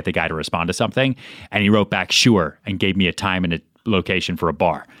 Just trying to get the guy to respond to something. And he wrote back, sure, and gave me a time and a location for a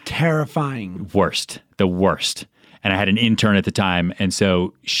bar. Terrifying. The worst. And I had an intern at the time. And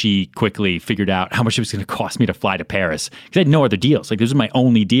so she quickly figured out how much it was going to cost me to fly to Paris. Because I had no other deals. Like, this was my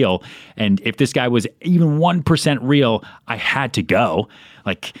only deal. And if this guy was even 1% real, I had to go.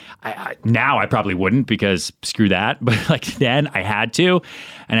 Like, now I probably wouldn't because screw that. But like then I had to.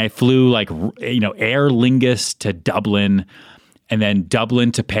 And I flew like, Aer Lingus to Dublin. And then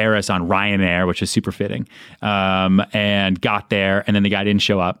Dublin to Paris on Ryanair, which is super fitting. And got there. And then the guy didn't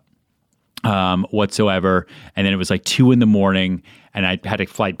show up. Whatsoever. And then it was like 2 a.m. and I had a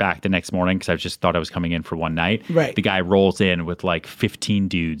flight back the next morning because I just thought I was coming in for one night. Right. The guy rolls in with like 15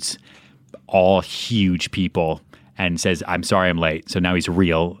 dudes, all huge people, and says, I'm sorry I'm late. So now he's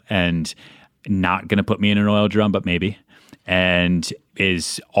real and not going to put me in an oil drum, but maybe, and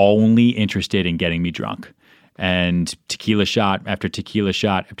is only interested in getting me drunk. And tequila shot after tequila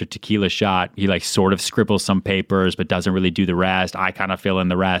shot after tequila shot. He like sort of scribbles some papers, but doesn't really do the rest. I kind of fill in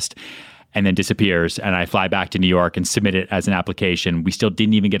the rest. And then disappears. And I fly back to New York and submit it as an application. We still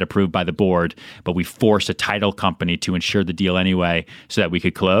didn't even get approved by the board, but we forced a title company to insure the deal anyway so that we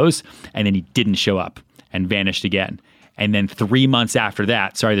could close. And then he didn't show up and vanished again. And then 3 months after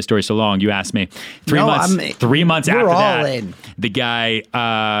that, sorry, the story's so long. You asked me. 3 months after that, the guy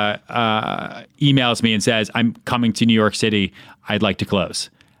emails me and says, I'm coming to New York City. I'd like to close.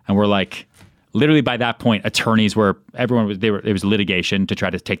 And we're like, literally by that point, attorneys it was litigation to try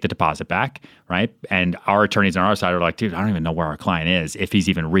to take the deposit back, right? And our attorneys on our side are like, dude, I don't even know where our client is, if he's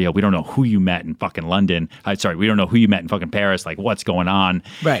even real. We don't know who you met in fucking London. We don't know who you met in fucking Paris. Like, what's going on?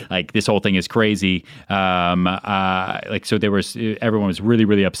 Right. Like, this whole thing is crazy. Everyone was really,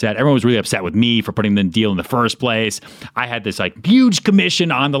 really upset. Everyone was really upset with me for putting the deal in the first place. I had this like huge commission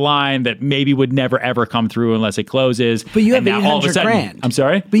on the line that maybe would never, ever come through unless it closes. But you have $800,000. I'm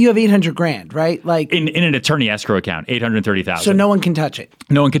sorry? But you have $800,000, right? Like in an attorney escrow account, $830,000. So no one can touch it.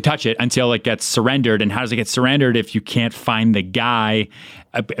 No one can touch it until it gets surrendered. And how does it get surrendered if you can't find the guy?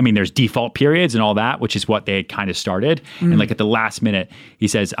 I mean, there's default periods and all that, which is what they had kind of started. And like at the last minute, he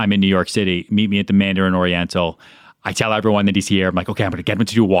says, I'm in New York City. Meet me at the Mandarin Oriental. I tell everyone that he's here. I'm like, okay, I'm going to get him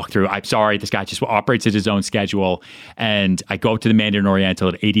to do a walkthrough. I'm sorry, this guy just operates at his own schedule. And I go up to the Mandarin Oriental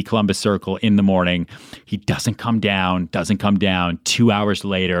at 80 Columbus Circle in the morning. He doesn't come down. 2 hours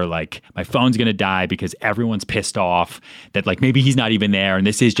later, like, my phone's going to die because everyone's pissed off that like maybe he's not even there. And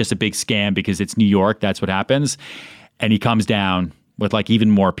this is just a big scam because it's New York. That's what happens. And he comes down with like even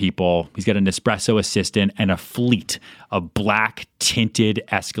more people. He's got an espresso assistant and a fleet of black tinted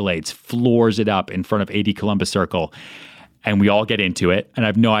Escalades, floors it up in front of 80 Columbus Circle. and we all get into it, and I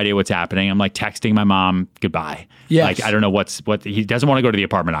have no idea what's happening. I'm like texting my mom goodbye. Yes. Like, I don't know what he doesn't want to go to the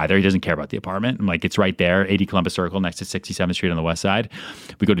apartment either. He doesn't care about the apartment. I'm like, it's right there, 80 Columbus Circle next to 67th Street on the west side.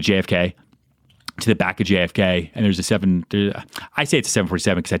 We go to JFK, to the back of JFK, and I say it's a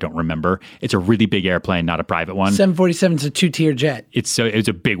 747 because I don't remember. It's a really big airplane, not a private one. 747 is a 2-tier jet. It was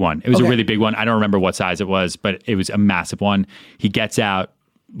a big one. It was a really big one. I don't remember what size it was, but it was a massive one. He gets out,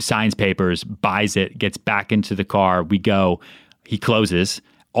 signs papers, buys it, gets back into the car. We go. He closes.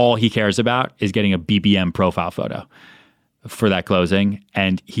 All he cares about is getting a BBM profile photo for that closing.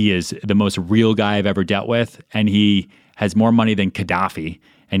 And he is the most real guy I've ever dealt with. And he has more money than Gaddafi.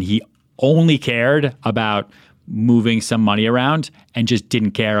 And he only cared about moving some money around and just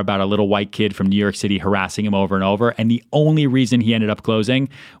didn't care about a little white kid from New York City harassing him over and over. And the only reason he ended up closing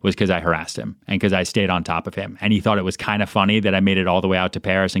was because I harassed him and because I stayed on top of him. And he thought it was kind of funny that I made it all the way out to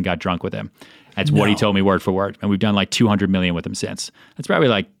Paris and got drunk with him. That's what he told me word for word. And we've done like 200 million with him since. That's probably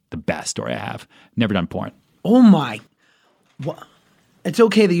like the best story I have. Never done porn. Oh my. It's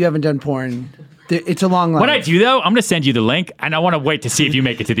okay that you haven't done porn. It's a long line. What I do though, I'm going to send you the link and I want to wait to see if you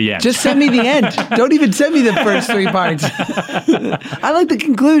make it to the end. Just send me the end. Don't even send me the first 3 parts. I like the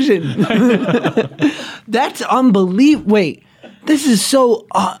conclusion. That's unbelievable. Wait, this is so.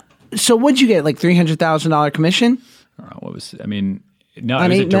 So what'd you get? Like $300,000 commission? I don't know, it was a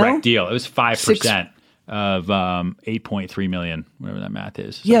 $8 direct deal. It was 5% of 8.3 million, whatever that math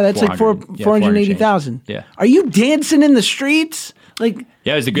is. Yeah, that's like 480,000. Yeah. Are you dancing in the streets? Like,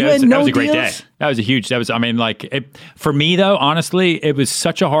 yeah, that was a great day. deals? For me though, honestly, it was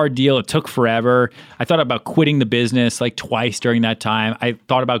such a hard deal. It took forever. I thought about quitting the business like twice during that time. I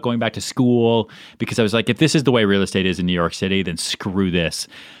thought about going back to school because I was like, if this is the way real estate is in New York City, then screw this.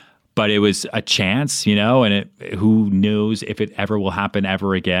 But it was a chance, and who knows if it ever will happen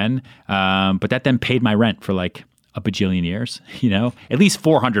ever again. But that then paid my rent for like a bajillion years, at least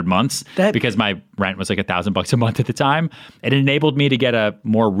 400 months because my rent was like $1,000 a month at the time. It enabled me to get a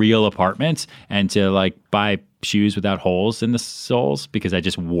more real apartment and to like buy shoes without holes in the soles because I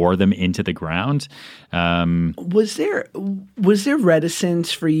just wore them into the ground. Was there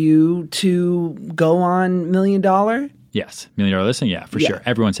reticence for you to go on $1 Million? Yes. $1 Million Listing. Yeah, for sure.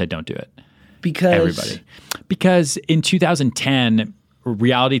 Everyone said don't do it. Because in 2010,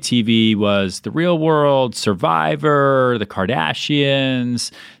 reality TV was The Real World, Survivor, The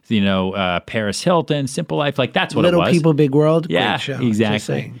Kardashians, Paris Hilton, Simple Life. Like that's what Little it was. People, Big World. Yeah, great show.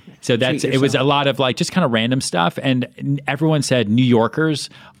 exactly. So it was a lot of like just kind of random stuff. And everyone said New Yorkers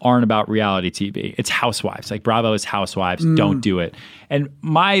aren't about reality TV. It's housewives. Like Bravo is housewives. Don't do it. And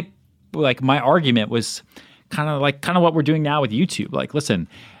my argument was kind of what we're doing now with YouTube. Like, listen,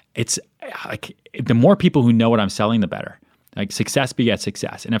 it's like the more people who know what I'm selling, the better. Like success begets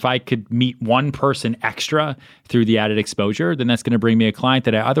success. And if I could meet one person extra through the added exposure, then that's going to bring me a client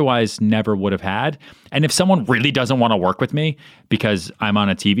that I otherwise never would have had. And if someone really doesn't want to work with me because I'm on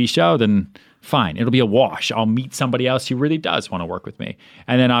a TV show, then fine. It'll be a wash. I'll meet somebody else who really does want to work with me.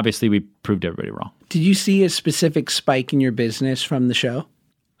 And then obviously we proved everybody wrong. Did you see a specific spike in your business from the show?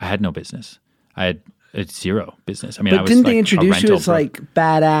 I had no business. I had zero business. I But didn't they introduce you as like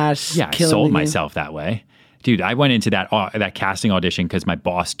badass? Yeah, I sold myself that way. Dude, I went into that casting audition because my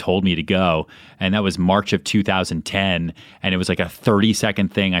boss told me to go, and that was March of 2010, and it was like a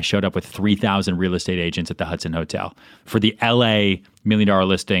 30-second thing. I showed up with 3,000 real estate agents at the Hudson Hotel for the LA $1 Million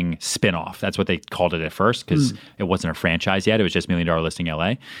Listing spinoff. That's what they called it at first because it wasn't a franchise yet. It was just $1 Million Listing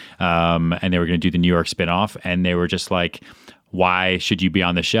LA, and they were going to do the New York spinoff, and they were just like, why should you be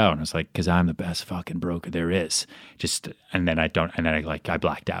on the show? And I was like, because I'm the best fucking broker there is. And then I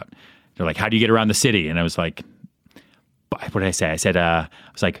blacked out. They're like, how do you get around the city? And I was like, what did I say? I said, I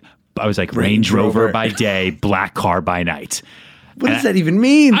was like Range Rover by day, black car by night. What does that even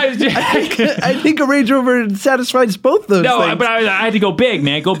mean? I think a Range Rover satisfies both those things. No, but I had to go big,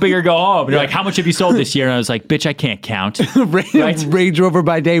 man. Go big or go home. And they're like, how much have you sold this year? And I was like, bitch, I can't count. Range Rover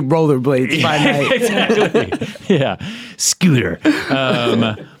by day, rollerblades by night. Exactly. Yeah. Scooter.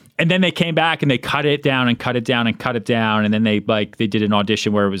 And then they came back and they cut it down and cut it down and cut it down. And then they did an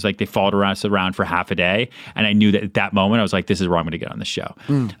audition where it was like they followed us around for half a day. And I knew that at that moment, I was like, this is where I'm going to get on the show.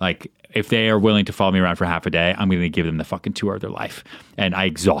 Like, if they are willing to follow me around for half a day, I'm going to give them the fucking tour of their life. And I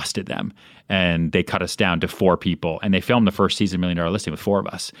exhausted them. And they cut us down to 4 people. And they filmed the first season of $1 Million Listing with 4 of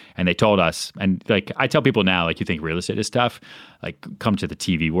us. And they told us, and like I tell people now, like, you think real estate is tough, like come to the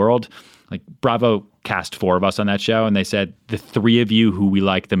TV world. Like Bravo cast 4 of us on that show. And they said, the 3 of you who we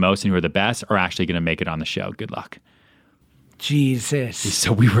like the most and who are the best are actually going to make it on the show. Good luck. Jesus.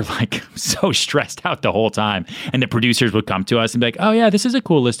 So we were like so stressed out the whole time. And the producers would come to us and be like, oh yeah, this is a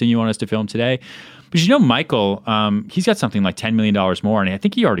cool listing you want us to film today. But Michael, he's got something like $10 million more, and I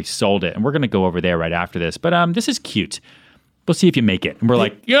think he already sold it. And we're going to go over there right after this. But this is cute. We'll see if you make it. And we're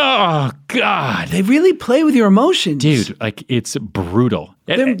like, oh, God. They really play with your emotions. Dude, like, it's brutal.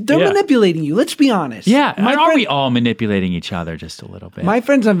 They're manipulating you. Let's be honest. Yeah. And are we all manipulating each other just a little bit? My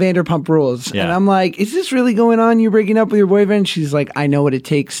friend's on Vanderpump Rules. Yeah. And I'm like, is this really going on? You're breaking up with your boyfriend? She's like, I know what it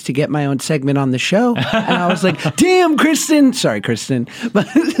takes to get my own segment on the show. And I was like, damn, Kristen. Sorry, Kristen. But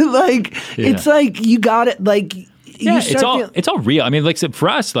like, it's like, you got it. Like, yeah, it's all real. I mean, like, so for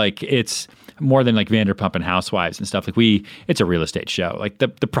us, like, it's more than like Vanderpump and Housewives and stuff. Like it's a real estate show. Like the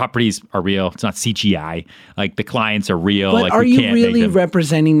properties are real. It's not CGI. Like the clients are real. But like are you really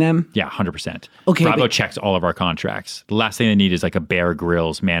representing them? Yeah, 100%. Okay. Bravo checks all of our contracts. The last thing they need is like a Bear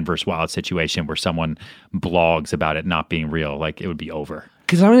Grylls Man vs. Wild situation where someone blogs about it not being real. Like it would be over.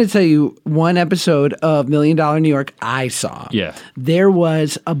 Because I'm going to tell you one episode of $1 Million New York I saw. Yeah. There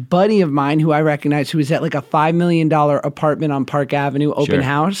was a buddy of mine who I recognized who was at like a $5 million apartment on Park Avenue open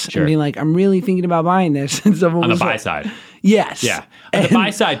house and being like, I'm really thinking about buying this. And someone on was the buy like, side. Yes. Yeah. On the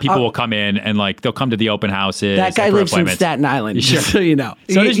buy side, people will come in and like they'll come to the open houses. That guy lives in Staten Island, just so you know.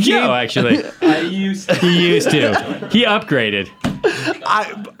 So does Joe, actually. He used to. He upgraded.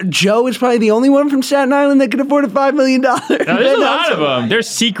 Joe is probably the only one from Staten Island that can afford a $5 million. Now, there's a lot of them. There's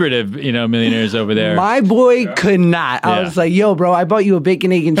secretive, millionaires over there. My boy could not. I Yeah. was like, yo, bro, I bought you a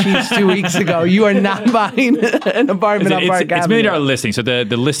bacon, egg, and cheese 2 weeks ago. You are not buying an apartment on Park Avenue. It's $1 million listings. So the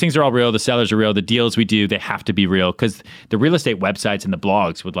listings are all real. The sellers are real. The deals we do, they have to be real because the real estate websites and the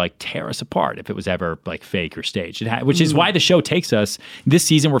blogs would like tear us apart if it was ever like fake or staged. Which is why the show takes us. This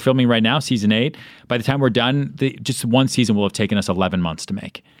season we're filming right now, season 8. By the time we're done, just one season will have taken us 11 months to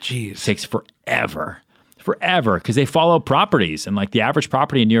make. Jeez. It takes forever, because they follow properties. And like the average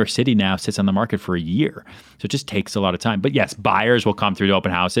property in New York City now sits on the market for a year. So it just takes a lot of time. But yes, buyers will come through to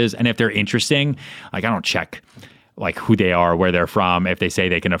open houses. And if they're interesting, like I don't check like who they are, where they're from. If they say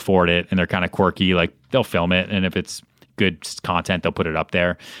they can afford it and they're kind of quirky, like they'll film it. And if it's good content, they'll put it up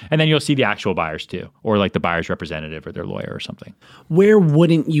there. And then you'll see the actual buyers too, or like the buyer's representative or their lawyer or something. Where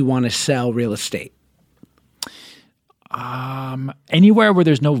wouldn't you want to sell real estate? Anywhere where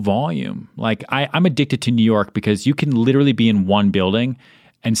there's no volume. Like I'm addicted to New York because you can literally be in one building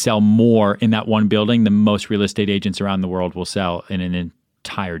and sell more in that one building than most real estate agents around the world will sell in an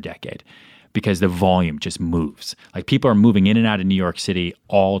entire decade because the volume just moves. Like people are moving in and out of New York City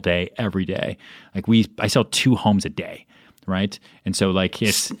all day, every day. Like I sell 2 homes a day, right? And so like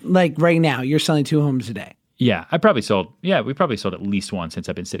it's like right now you're selling 2 homes a day. Yeah, we probably sold at least one since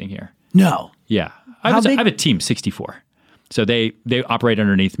I've been sitting here. No. Yeah. I have a team, 64. So they operate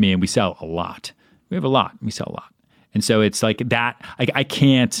underneath me and we sell a lot. We have a lot. We sell a lot. And so it's like that. I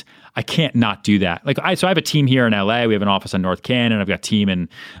can't not do that. So I have a team here in LA. We have an office on North Cannon. I've got a team in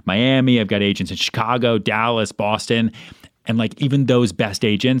Miami. I've got agents in Chicago, Dallas, Boston. And like even those best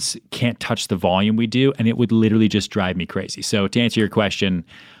agents can't touch the volume we do. And it would literally just drive me crazy. So to answer your question,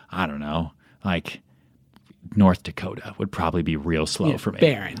 I don't know, like North Dakota would probably be real slow for me.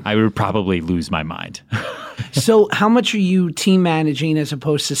 Barren. I would probably lose my mind. So how much are you team managing as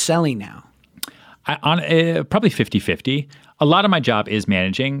opposed to selling now? Probably 50-50. A lot of my job is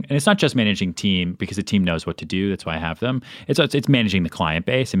managing, and it's not just managing team because the team knows what to do. That's why I have them. It's managing the client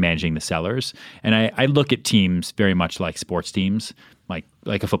base and managing the sellers. And I look at teams very much like sports teams, like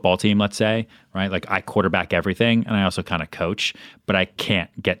a football team, let's say, right? Like I quarterback everything, and I also kind of coach, but I can't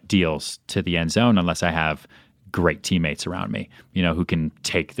get deals to the end zone unless I have great teammates around me, who can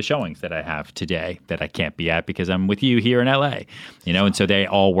take the showings that I have today that I can't be at because I'm with you here in LA, and so they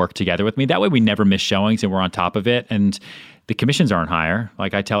all work together with me. That way we never miss showings and we're on top of it. And the commissions aren't higher.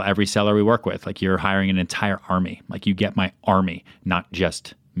 Like I tell every seller we work with, like you're hiring an entire army. Like you get my army, not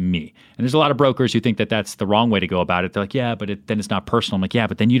just me. And there's a lot of brokers who think that that's the wrong way to go about it. They're like, yeah, but then it's not personal. I'm like, yeah,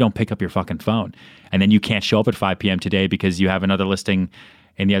 but then you don't pick up your fucking phone. And then you can't show up at 5 p.m. today because you have another listing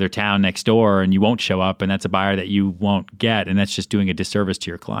in the other town next door and you won't show up, and that's a buyer that you won't get, and that's just doing a disservice to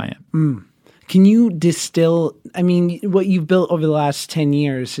your client. Can you distill, what you've built over the last 10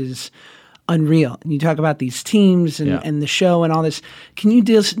 years is unreal. And you talk about these teams and the show and all this. Can you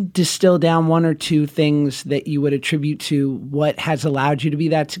distill down 1 or 2 things that you would attribute to what has allowed you to be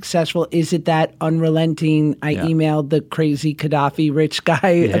that successful? Is it that unrelenting, I emailed the crazy Gaddafi rich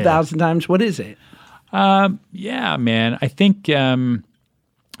guy 1,000 times? What is it? Yeah, man. I think...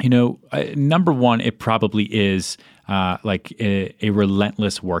 number one, it probably is like a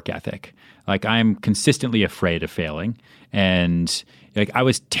relentless work ethic. Like I'm consistently afraid of failing, and like I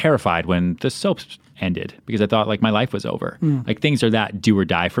was terrified when the soaps ended because I thought like my life was over. Like things are that do or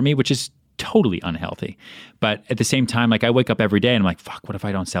die for me, which is totally unhealthy. But at the same time, like I wake up every day and I'm like, fuck, what if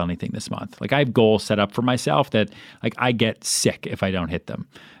I don't sell anything this month? Like I have goals set up for myself that like I get sick if I don't hit them.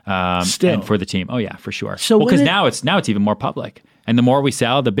 Still. And for the team. Oh yeah, for sure. So because now it's even more public. And the more we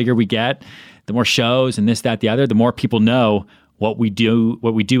sell, the bigger we get, the more shows and this, that, the other, the more people know what we do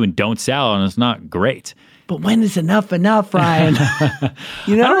and don't sell. And it's not great. But when is enough, Ryan?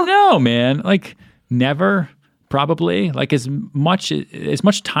 You know? I don't know, man. Like never. Probably like as much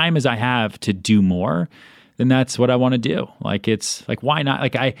time as I have to do more, then that's what I want to do. Like it's like why not?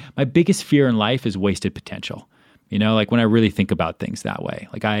 Like my biggest fear in life is wasted potential. You know, like when I really think about things that way.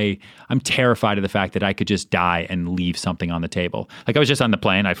 Like I'm terrified of the fact that I could just die and leave something on the table. Like I was just on the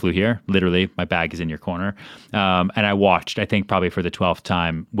plane. I flew here. Literally, my bag is in your corner, and I watched. I think probably for the 12th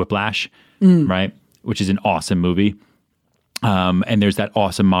time, Whiplash, right, which is an awesome movie. And there's that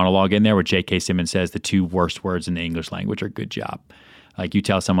awesome monologue in there where J.K. Simmons says the two worst words in the English language are good job. Like you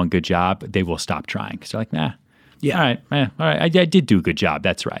tell someone good job, they will stop trying. So like, nah, Yeah. all right, I did do a good job.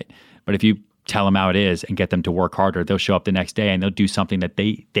 That's right. But if you tell them how it is and get them to work harder, they'll show up the next day and they'll do something that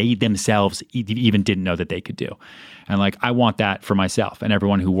they themselves even didn't know that they could do. And like, I want that for myself and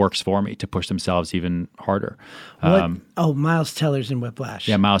everyone who works for me to push themselves even harder. Miles Teller's in Whiplash.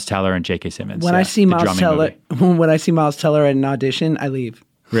 Yeah, Miles Teller and J.K. Simmons. When I see Miles Teller, at an audition, I leave.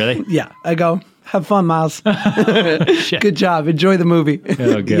 Really? Yeah, I go, have fun, Miles. Good job. Enjoy the movie.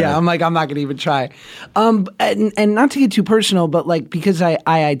 Oh, God. Yeah, I'm like, I'm not going to even try. And not to get too personal, but like, because I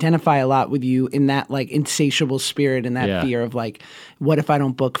identify a lot with you in that like insatiable spirit and that fear of like, what if I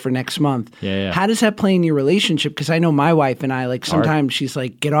don't book for next month? Yeah. How does that play in your relationship? Because I know my wife and I, like sometimes she's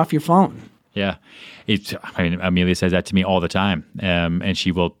like, get off your phone. Yeah. Amelia says that to me all the time, and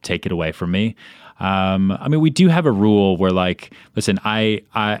she will take it away from me. We do have a rule where like, listen,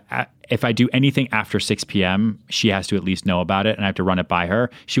 if I do anything after 6 p.m., she has to at least know about it and I have to run it by her.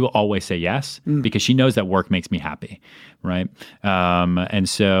 She will always say yes because she knows that work makes me happy, right? And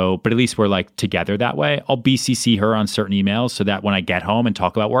so, but at least we're like together that way. I'll BCC her on certain emails so that when I get home and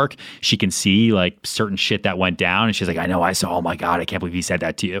talk about work, she can see like certain shit that went down. And she's like, I know I saw, oh my God, I can't believe he said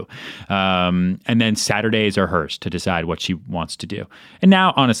that to you. And then Saturdays are hers to decide what she wants to do. And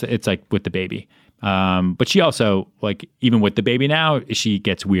now, honestly, it's like with the baby. But she also, like, even with the baby now, she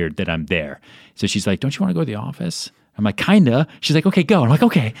gets weird that I'm there. So she's like, don't you want to go to the office? I'm like, kinda. She's like, okay, go. I'm like,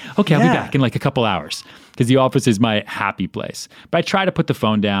 okay, I'll be back in like a couple hours. Because the office is my happy place. But I try to put the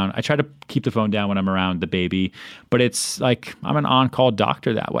phone down. I try to keep the phone down when I'm around the baby. But it's like, I'm an on-call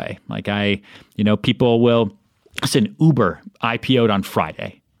doctor that way. Like people will, listen, Uber IPO'd on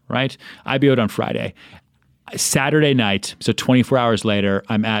Friday, right? IPO'd on Friday. Saturday night, so 24 hours later,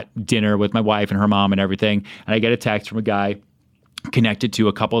 I'm at dinner with my wife and her mom and everything, and I get a text from a guy connected to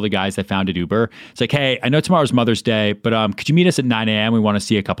a couple of the guys that founded Uber. It's like, hey, I know tomorrow's Mother's Day, but could you meet us at 9 a.m.? We want to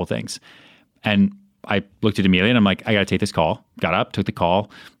see a couple things. And I looked at Amelia and I'm like, I got to take this call. Got up, took the call,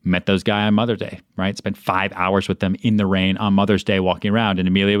 met those guys on Mother's Day, right? Spent 5 hours with them in the rain on Mother's Day walking around, and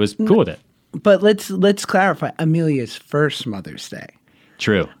Amelia was cool with it. But let's clarify, Amelia's first Mother's Day.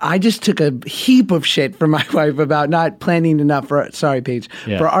 True. I just took a heap of shit from my wife about not planning enough for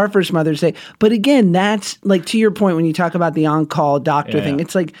our first Mother's Day. But again, that's like to your point when you talk about the on-call doctor thing.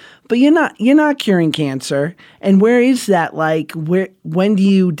 It's like, but you're not curing cancer. And where is that? Like, when do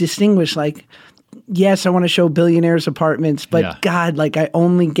you distinguish? Like, yes, I want to show billionaires apartments, but God, like I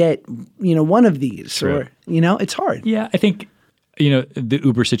only get one of these, True. or it's hard. Yeah, I think. The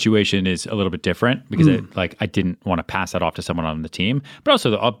Uber situation is a little bit different because I didn't want to pass that off to someone on the team. But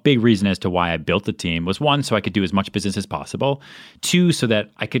also a big reason as to why I built the team was, one, so I could do as much business as possible. Two, so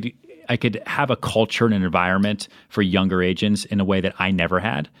that I could have a culture and an environment for younger agents in a way that I never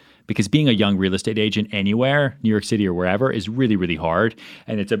had. Because being a young real estate agent anywhere, New York City or wherever, is really, really hard.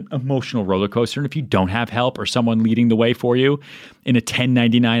 And it's an emotional roller coaster. And if you don't have help or someone leading the way for you in a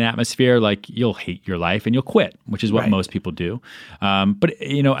 1099 atmosphere, like you'll hate your life and you'll quit, which is what most people do. But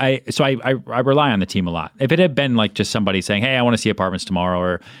I rely on the team a lot. If it had been like just somebody saying, hey, I want to see apartments tomorrow,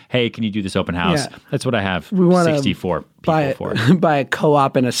 or hey, can you do this open house? Yeah. That's what I have 64 buy people for. Buy a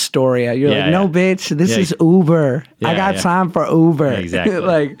co-op in Astoria. You're like, no, bitch, this is Uber. I got time for Uber. Exactly.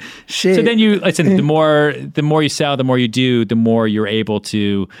 Like, shit. So then the more you sell, the more you do, the more you're able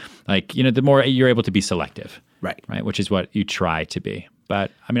to, the more you're able to be selective. Right. Which is what you try to be.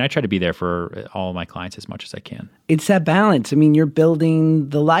 But I try to be there for all of my clients as much as I can. It's that balance. You're building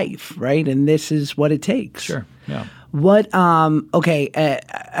the life, right? And this is what it takes. Sure. Yeah. I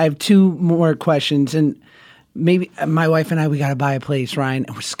have two more questions. And maybe my wife and I, we got to buy a place, Ryan,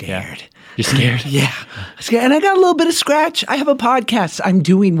 and we're scared. You're scared? Yeah. Scared. And I got a little bit of scratch. I have a podcast. I'm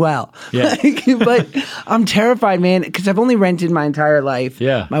doing well. Yeah. But I'm terrified, man, because I've only rented my entire life.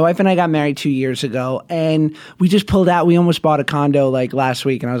 Yeah. My wife and I got married 2 years ago, and we just pulled out. We almost bought a condo like last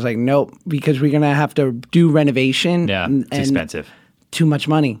week, and I was like, nope, because we're going to have to do renovation. Yeah, and it's expensive. Too much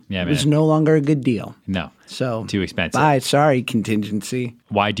money. Yeah, It man. was no longer a good deal. No, So too expensive. bye. Sorry, contingency.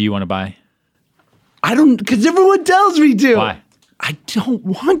 Why do you want to buy? I don't, because everyone tells me to. Why? I don't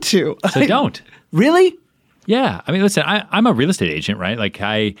want to. So don't. Really? Yeah. I mean, listen, I'm a real estate agent, right? Like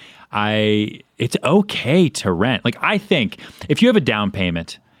it's okay to rent. Like I think if you have a down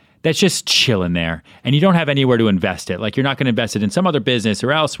payment that's just chilling there and you don't have anywhere to invest it, like you're not going to invest it in some other business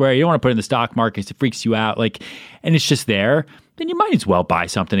or elsewhere, you don't want to put it in the stock market, it freaks you out, like, and it's just there, then you might as well buy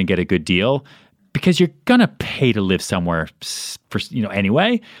something and get a good deal because you're going to pay to live somewhere for,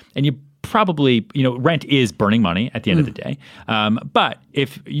 anyway. And you probably, rent is burning money at the end of the day. But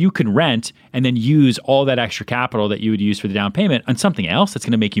if you can rent and then use all that extra capital that you would use for the down payment on something else that's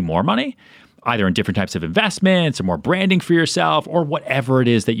going to make you more money, either in different types of investments or more branding for yourself or whatever it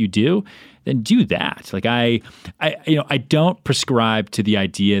is that you do, then do that. Like I don't prescribe to the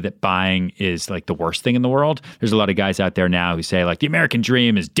idea that buying is like the worst thing in the world. There's a lot of guys out there now who say like the American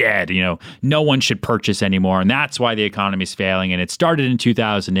dream is dead. No one should purchase anymore, and that's why the economy is failing. And it started in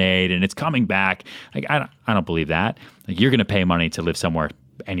 2008, and it's coming back. Like I don't believe that. Like you're going to pay money to live somewhere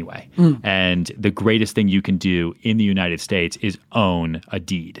anyway. And the greatest thing you can do in the United States is own a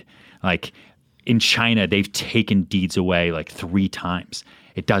deed. Like in China, they've taken deeds away like 3 times.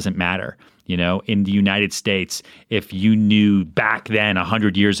 It doesn't matter. In the United States, if you knew back then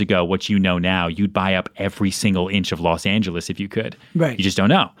 100 years ago what you know now, you'd buy up every single inch of Los Angeles if you could. Right. You just don't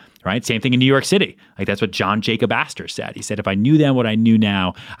know, right? Same thing in New York City. Like that's what John Jacob Astor said. He said, if I knew then what I knew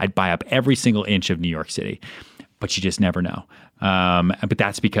now, I'd buy up every single inch of New York City. But you just never know. But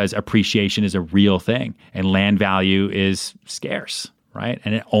that's because appreciation is a real thing and land value is scarce, right?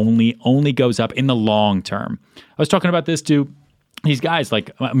 And it only goes up in the long term. I was talking about this to these guys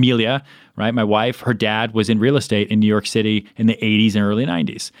like Amelia, right? My wife, her dad was in real estate in New York City in the 80s and early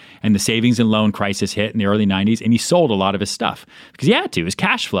 90s. And the savings and loan crisis hit in the early 90s, and he sold a lot of his stuff because he had to. It was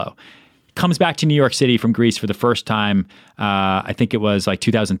cash flow. Comes back to New York City from Greece for the first time. I think it was like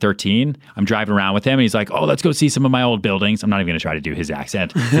 2013. I'm driving around with him, and he's like, oh, let's go see some of my old buildings. I'm not even going to try to do his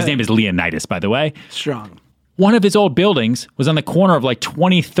accent. His name is Leonidas, by the way. Strong. One of his old buildings was on the corner of like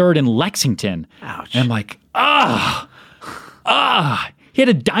 23rd and Lexington. Ouch. And I'm like, he had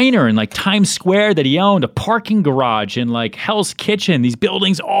a diner in like Times Square that he owned, a parking garage in like Hell's Kitchen, these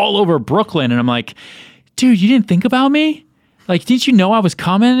buildings all over Brooklyn. And I'm like, dude, you didn't think about me? Like, didn't you know I was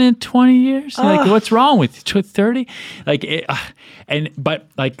coming in 20 years? Like, what's wrong with 30? Like, but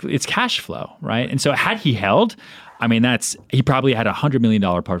it's cash flow, right? And so had he held, I mean, he probably had $100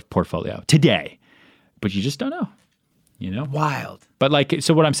 million portfolio today, but you just don't know, Wild. But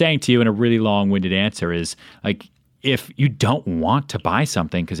so what I'm saying to you in a really long-winded answer is like, if you don't want to buy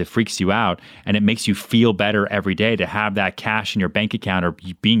something because it freaks you out and it makes you feel better every day to have that cash in your bank account or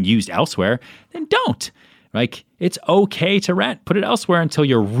being used elsewhere, then don't. Like, it's okay to rent. Put it elsewhere until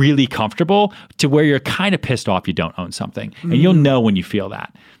you're really comfortable to where you're kind of pissed off you don't own something. And you'll know when you feel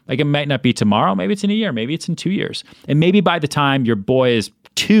that. Like, it might not be tomorrow. Maybe it's in a year. Maybe it's in 2 years. And maybe by the time your boy is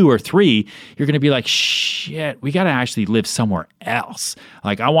 2 or 3, you're going to be like, shit, we got to actually live somewhere else.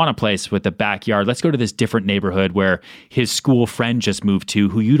 Like, I want a place with a backyard. Let's go to this different neighborhood where his school friend just moved to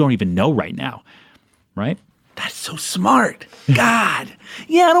who you don't even know right now. Right? That's so smart. God.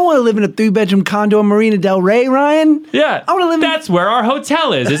 Yeah, I don't want to live in a 3-bedroom condo in Marina Del Rey, Ryan. Yeah. I want to live That's where our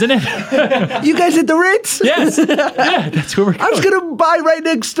hotel is, isn't it? You guys at the Ritz? Yes. Yeah, that's where we're going. I was going to buy right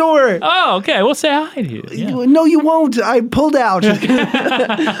next door. Oh, okay. We'll say hi to you. Yeah. No, you won't. I pulled out.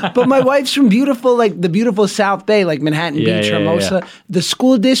 But my wife's from the beautiful South Bay, like Manhattan Beach, Hermosa. Yeah. The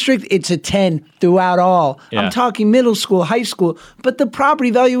school district, it's a 10 throughout all. Yeah. I'm talking middle school, high school, but the property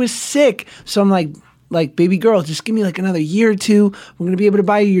value is sick. So I'm like, baby girl, just give me like another year or 2. We're going to be able to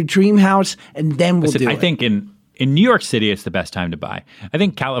buy you your dream house, and then we'll do it. I think in New York City, it's the best time to buy. I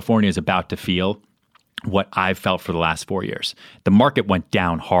think California is about to feel what I've felt for the last 4 years. The market went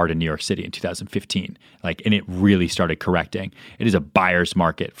down hard in New York City in 2015, and it really started correcting. It is a buyer's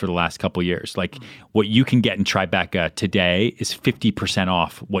market for the last couple of years. Like, what you can get in Tribeca today is 50%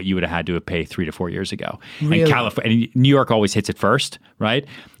 off what you would have had to pay 3 to 4 years ago. Really? And New York always hits it first, right?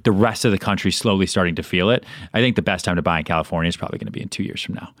 The rest of the country slowly starting to feel it. I think the best time to buy in California is probably going to be in 2 years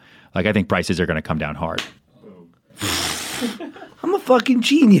from now. Like, I think prices are going to come down hard. I'm a fucking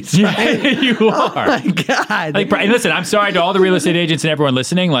genius, right? You Oh are. my God. Like, and listen, I'm sorry to all the real estate agents and everyone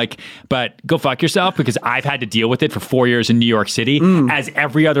listening, but go fuck yourself, because I've had to deal with it for 4 years in New York City, as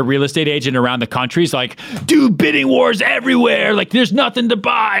every other real estate agent around the country is like, dude, bidding wars everywhere. Like, there's nothing to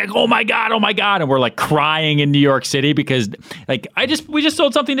buy. Like, oh my God. And we're like crying in New York City because like, we just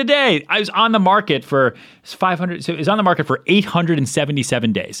sold something today. I was on the market for 500. So it was on the market for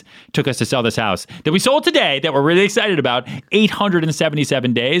 877 days. Took us to sell this house that we sold today that we're really excited about.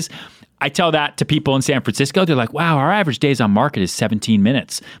 877 days. I tell that to people in San Francisco. They're like, wow, our average days on market is 17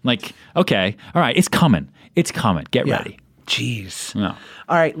 minutes. I'm like, okay, all right, it's coming. It's coming. Get ready. Jeez. No.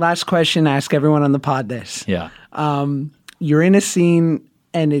 All right, last question. Ask everyone on the pod this. Yeah. You're in a scene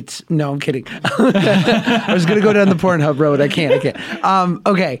and it's, no, I'm kidding. I was going to go down the Pornhub road. I can't.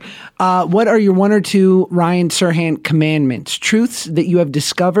 Okay. What are your one or two Ryan Serhant commandments, truths that you have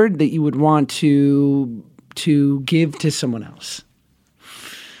discovered that you would want to give to someone else?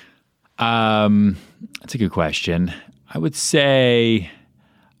 That's a good question. I would say,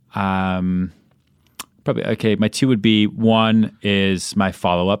 probably, okay, my two would be, one is my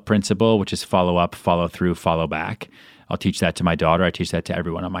follow-up principle, which is follow up, follow through, follow back. I'll teach that to my daughter. I teach that to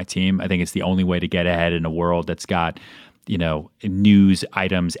everyone on my team. I think it's the only way to get ahead in a world that's got, news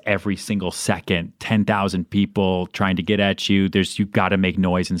items every single second, 10,000 people trying to get at you. You've got to make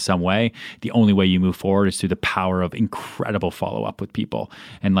noise in some way. The only way you move forward is through the power of incredible follow-up with people.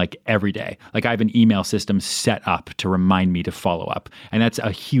 And like every day, like I have an email system set up to remind me to follow up. And that's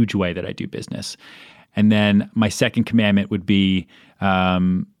a huge way that I do business. And then my second commandment would be,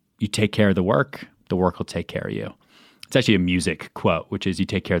 you take care of the work will take care of you. It's actually a music quote, which is, you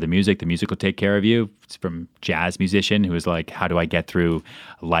take care of the music will take care of you. It's from a jazz musician who was like, how do I get through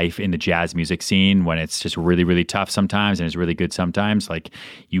life in the jazz music scene when it's just really, really tough sometimes and it's really good sometimes? Like,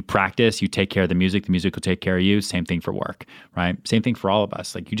 you practice, you take care of the music will take care of you. Same thing for work, right? Same thing for all of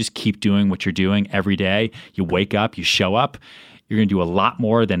us. Like, you just keep doing what you're doing every day. You wake up, you show up. You're going to do a lot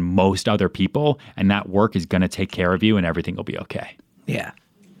more than most other people, and that work is going to take care of you, and everything will be okay. Yeah.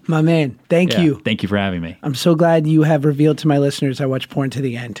 My man, thank you. Thank you for having me. I'm so glad you have revealed to my listeners I watch porn to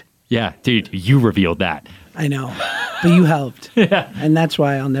the end. Yeah, dude, you revealed that. I know, but you helped. Yeah. And that's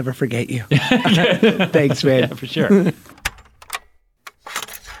why I'll never forget you. Thanks, man. Yeah, for sure.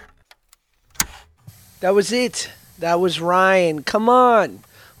 That was it. That was Ryan. Come on.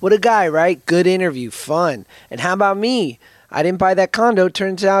 What a guy, right? Good interview. Fun. And how about me? I didn't buy that condo.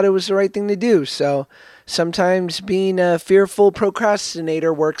 Turns out it was the right thing to do. So sometimes being a fearful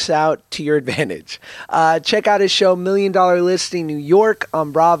procrastinator works out to your advantage. Check out his show, $1 Million Listing New York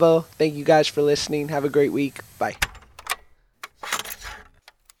on Bravo. Thank you guys for listening. Have a great week. Bye.